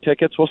lottery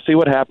tickets. We'll see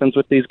what happens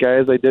with these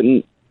guys. They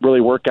didn't really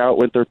work out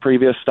with their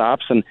previous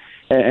stops, and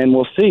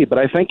we'll see. But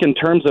I think in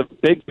terms of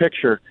big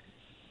picture,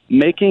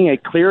 making a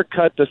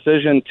clear-cut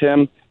decision,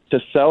 Tim, to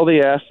sell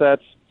the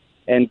assets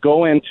and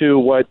go into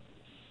what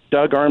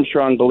Doug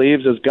Armstrong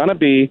believes is going to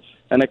be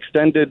an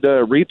extended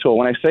retool.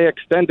 When I say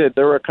extended,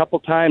 there were a couple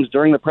times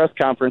during the press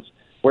conference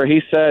where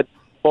he said,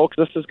 folks,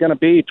 this is going to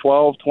be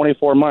 12,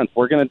 24 months.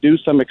 We're going to do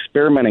some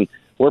experimenting.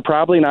 We're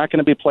probably not going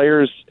to be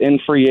players in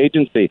free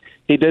agency.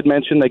 He did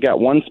mention they got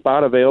one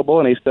spot available,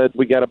 and he said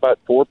we got about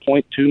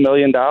 $4.2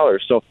 million.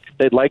 So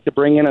they'd like to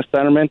bring in a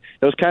centerman.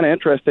 It was kind of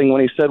interesting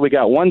when he said we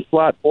got one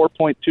slot,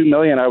 $4.2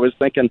 million. I was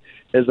thinking,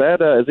 is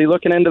he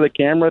looking into the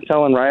camera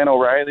telling Ryan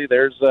O'Reilly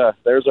there's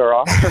our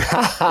offer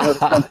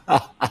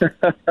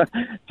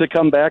to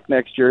come back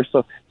next year?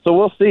 So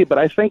we'll see. But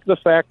I think the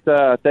fact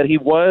that he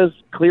was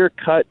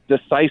clear-cut,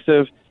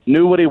 decisive,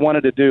 knew what he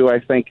wanted to do, I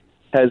think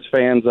has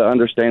fans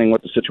understanding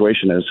what the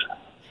situation is.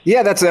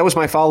 Yeah, that was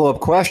my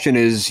follow-up question.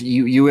 Is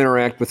you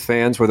interact with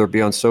fans, whether it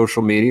be on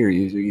social media or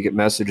you get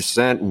messages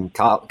sent and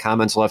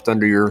comments left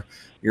under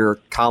your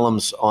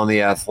columns on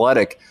The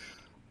Athletic.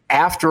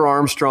 After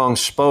Armstrong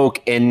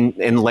spoke and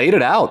laid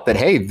it out that,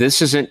 hey,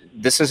 this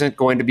isn't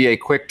going to be a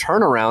quick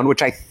turnaround,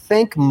 which I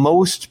think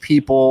most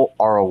people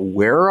are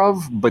aware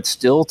of, but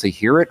still to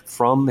hear it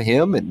from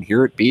him and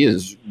hear it be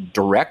as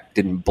direct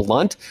and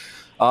blunt.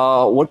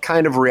 What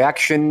kind of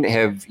reaction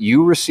have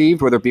you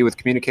received, whether it be with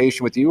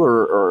communication with you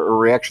or a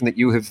reaction that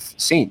you have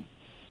seen?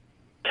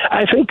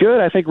 I think good.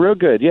 I think real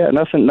good. Yeah,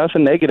 nothing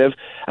negative.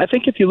 I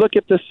think if you look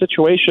at this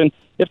situation,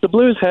 if the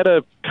Blues had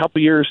a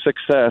couple years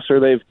success or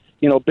they've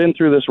been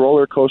through this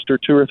roller coaster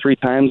 2 or 3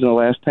 times in the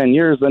last 10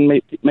 years, then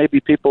maybe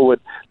people would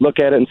look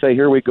at it and say,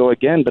 here we go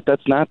again. But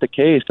that's not the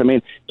case. I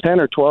mean, 10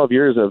 or 12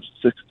 years of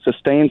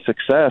sustained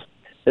success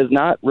is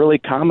not really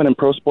common in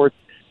pro sports,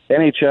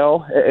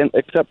 NHL,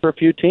 except for a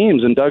few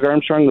teams. And Doug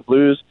Armstrong, the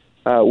Blues,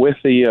 with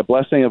the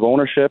blessing of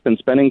ownership and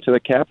spending to the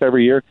cap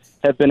every year,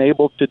 have been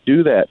able to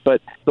do that.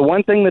 But the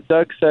one thing that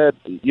Doug said,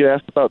 you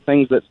asked about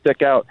things that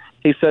stick out,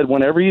 he said,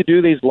 whenever you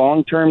do these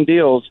long-term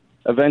deals,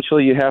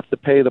 eventually you have to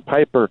pay the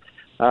piper.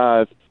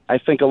 I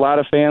think a lot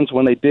of fans,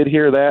 when they did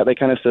hear that, they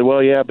kind of said,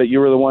 well, yeah, but you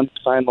were the one who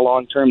signed the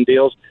long-term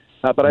deals.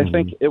 But I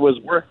think it was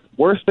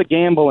worth the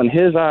gamble in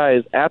his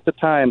eyes at the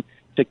time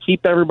to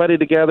keep everybody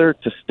together,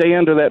 to stay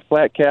under that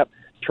flat cap,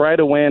 try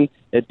to win.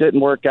 It didn't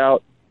work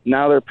out.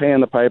 Now they're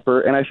paying the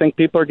piper. And I think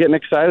people are getting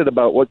excited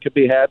about what could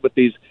be had with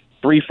these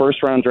 3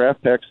 first-round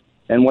draft picks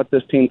and what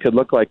this team could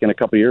look like in a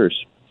couple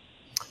years.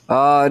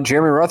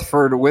 Jeremy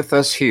Rutherford with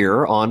us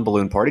here on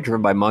Balloon Party,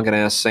 driven by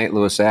Munganess, St.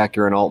 Louis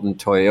Acura, and Alton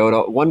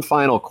Toyota. One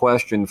final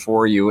question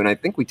for you, and I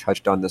think we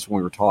touched on this when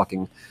we were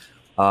talking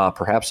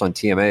perhaps on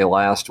TMA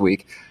last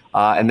week,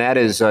 and that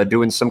is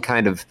doing some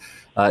kind of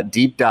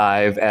deep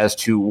dive as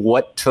to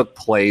what took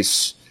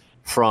place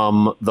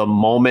from the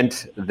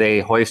moment they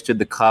hoisted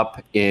the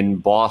cup in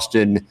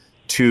Boston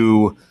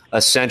to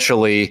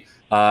essentially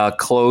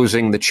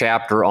closing the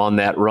chapter on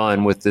that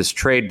run with this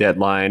trade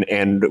deadline.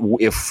 And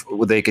if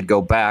they could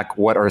go back,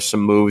 what are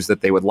some moves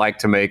that they would like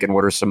to make and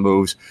what are some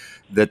moves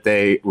that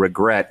they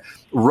regret?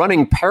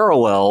 Running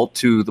parallel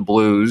to the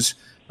Blues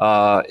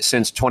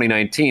since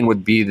 2019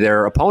 would be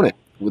their opponent,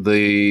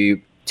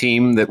 the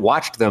team that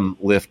watched them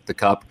lift the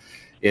cup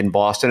in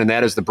Boston, and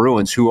that is the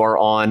Bruins, who are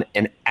on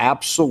an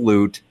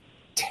absolute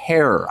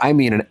tear. I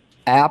mean, an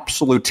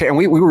absolute tear. And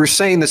we were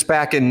saying this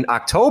back in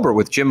October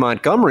with Jim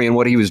Montgomery and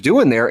what he was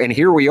doing there. And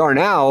here we are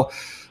now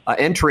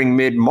entering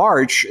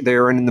mid-March.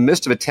 They're in the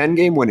midst of a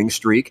 10-game winning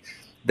streak.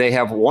 They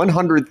have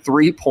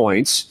 103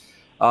 points.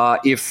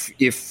 If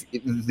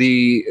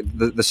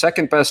the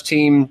second best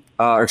team,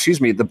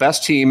 the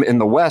best team in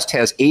the West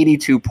has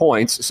 82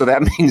 points, so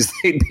that means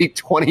they'd be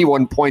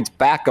 21 points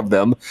back of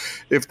them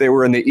if they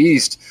were in the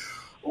East.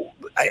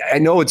 I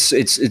know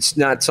it's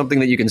not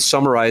something that you can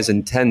summarize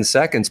in 10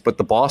 seconds, but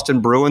the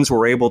Boston Bruins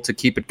were able to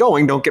keep it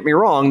going. Don't get me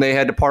wrong. They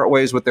had to part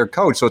ways with their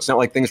coach, so it's not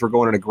like things were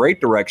going in a great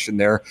direction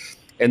there.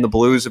 And the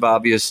Blues have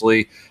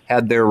obviously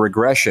had their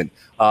regression.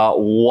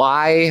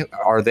 Why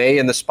are they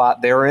in the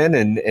spot they're in,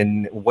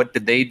 and what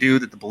did they do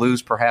that the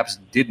Blues perhaps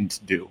didn't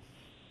do?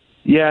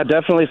 Yeah,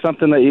 definitely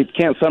something that you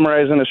can't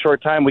summarize in a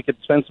short time. We could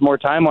spend some more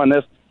time on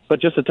this, but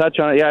just to touch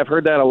on it, I've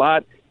heard that a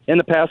lot in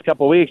the past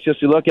couple of weeks.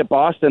 Just you look at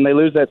Boston, they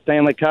lose that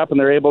Stanley Cup, and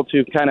they're able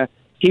to kind of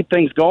keep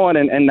things going,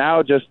 and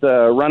now just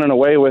running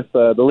away with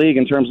the league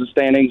in terms of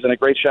standings and a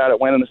great shot at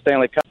winning the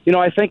Stanley Cup.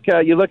 I think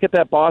you look at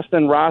that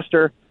Boston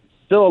roster,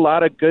 still a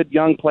lot of good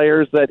young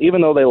players that,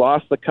 even though they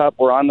lost the Cup,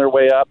 were on their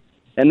way up.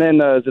 And then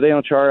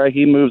Zdeno Chara,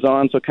 he moves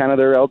on, so kind of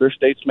their elder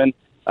statesman,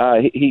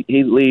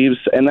 he leaves.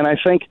 And then I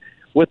think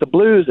with the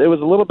Blues, it was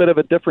a little bit of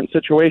a different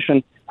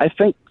situation. I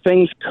think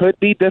things could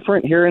be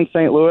different here in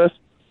St. Louis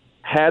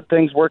had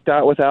things worked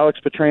out with Alex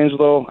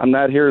Pietrangelo. I'm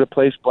not here to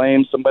place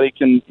blame. Somebody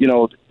can,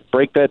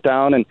 break that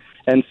down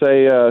and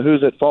say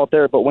who's at fault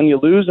there. But when you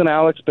lose an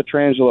Alex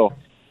Pietrangelo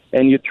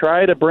and you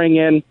try to bring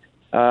in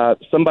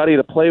somebody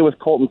to play with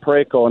Colton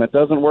Parayko and it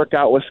doesn't work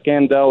out with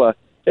Scandella,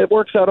 it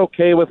works out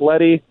okay with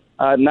Leddy.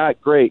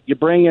 Not great. You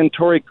bring in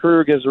Torrey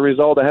Krug as a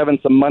result of having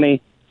some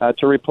money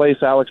to replace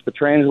Alex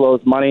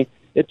Pietrangelo's money.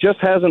 It just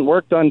hasn't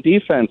worked on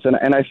defense.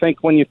 And I think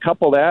when you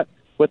couple that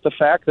with the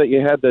fact that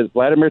you had the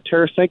Vladimir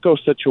Tarasenko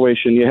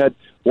situation, you had,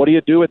 what do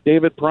you do with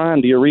David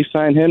Perron? Do you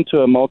re-sign him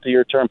to a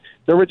multi-year term?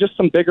 There were just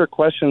some bigger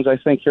questions, I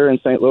think, here in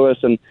St. Louis,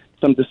 and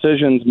some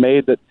decisions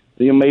made that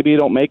maybe you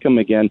don't make them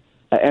again.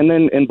 And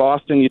then in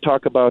Boston, you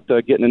talk about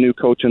getting a new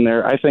coach in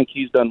there. I think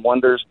he's done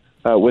wonders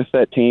with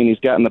that team. He's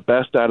gotten the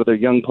best out of their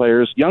young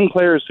players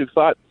who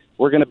thought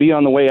were going to be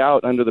on the way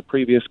out under the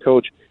previous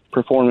coach,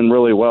 performing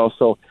really well.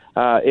 So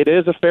it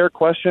is a fair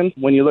question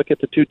when you look at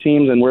the two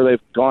teams and where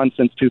they've gone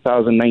since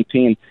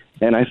 2019.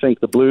 And I think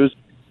the Blues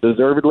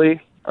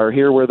deservedly are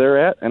here where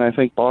they're at, and I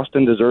think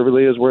Boston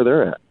deservedly is where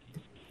they're at.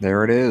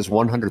 There it is,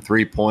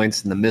 103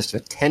 points in the midst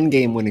of a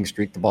 10-game winning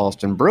streak. The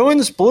Boston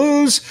Bruins,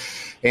 Blues,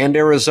 and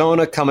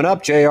Arizona coming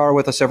up. JR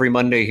with us every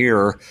Monday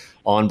here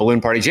on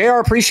Balloon Party. JR,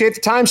 appreciate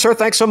the time, sir.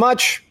 Thanks so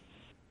much.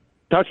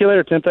 Talk to you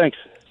later, Tim. Thanks.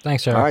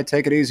 Thanks, JR. All right,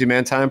 take it easy,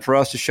 man. Time for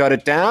us to shut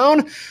it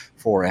down.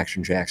 For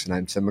Action Jackson,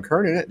 I'm Tim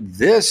McKernan.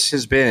 This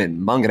has been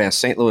Munganess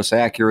St. Louis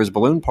Acura's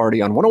Balloon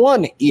Party on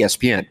 101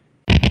 ESPN.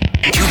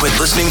 You've been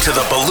listening to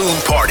the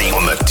Balloon Party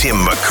on the Tim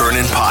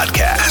McKernan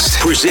Podcast,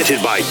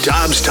 presented by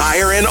Dobbs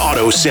Tire and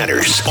Auto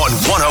Centers on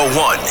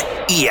 101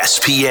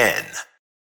 ESPN.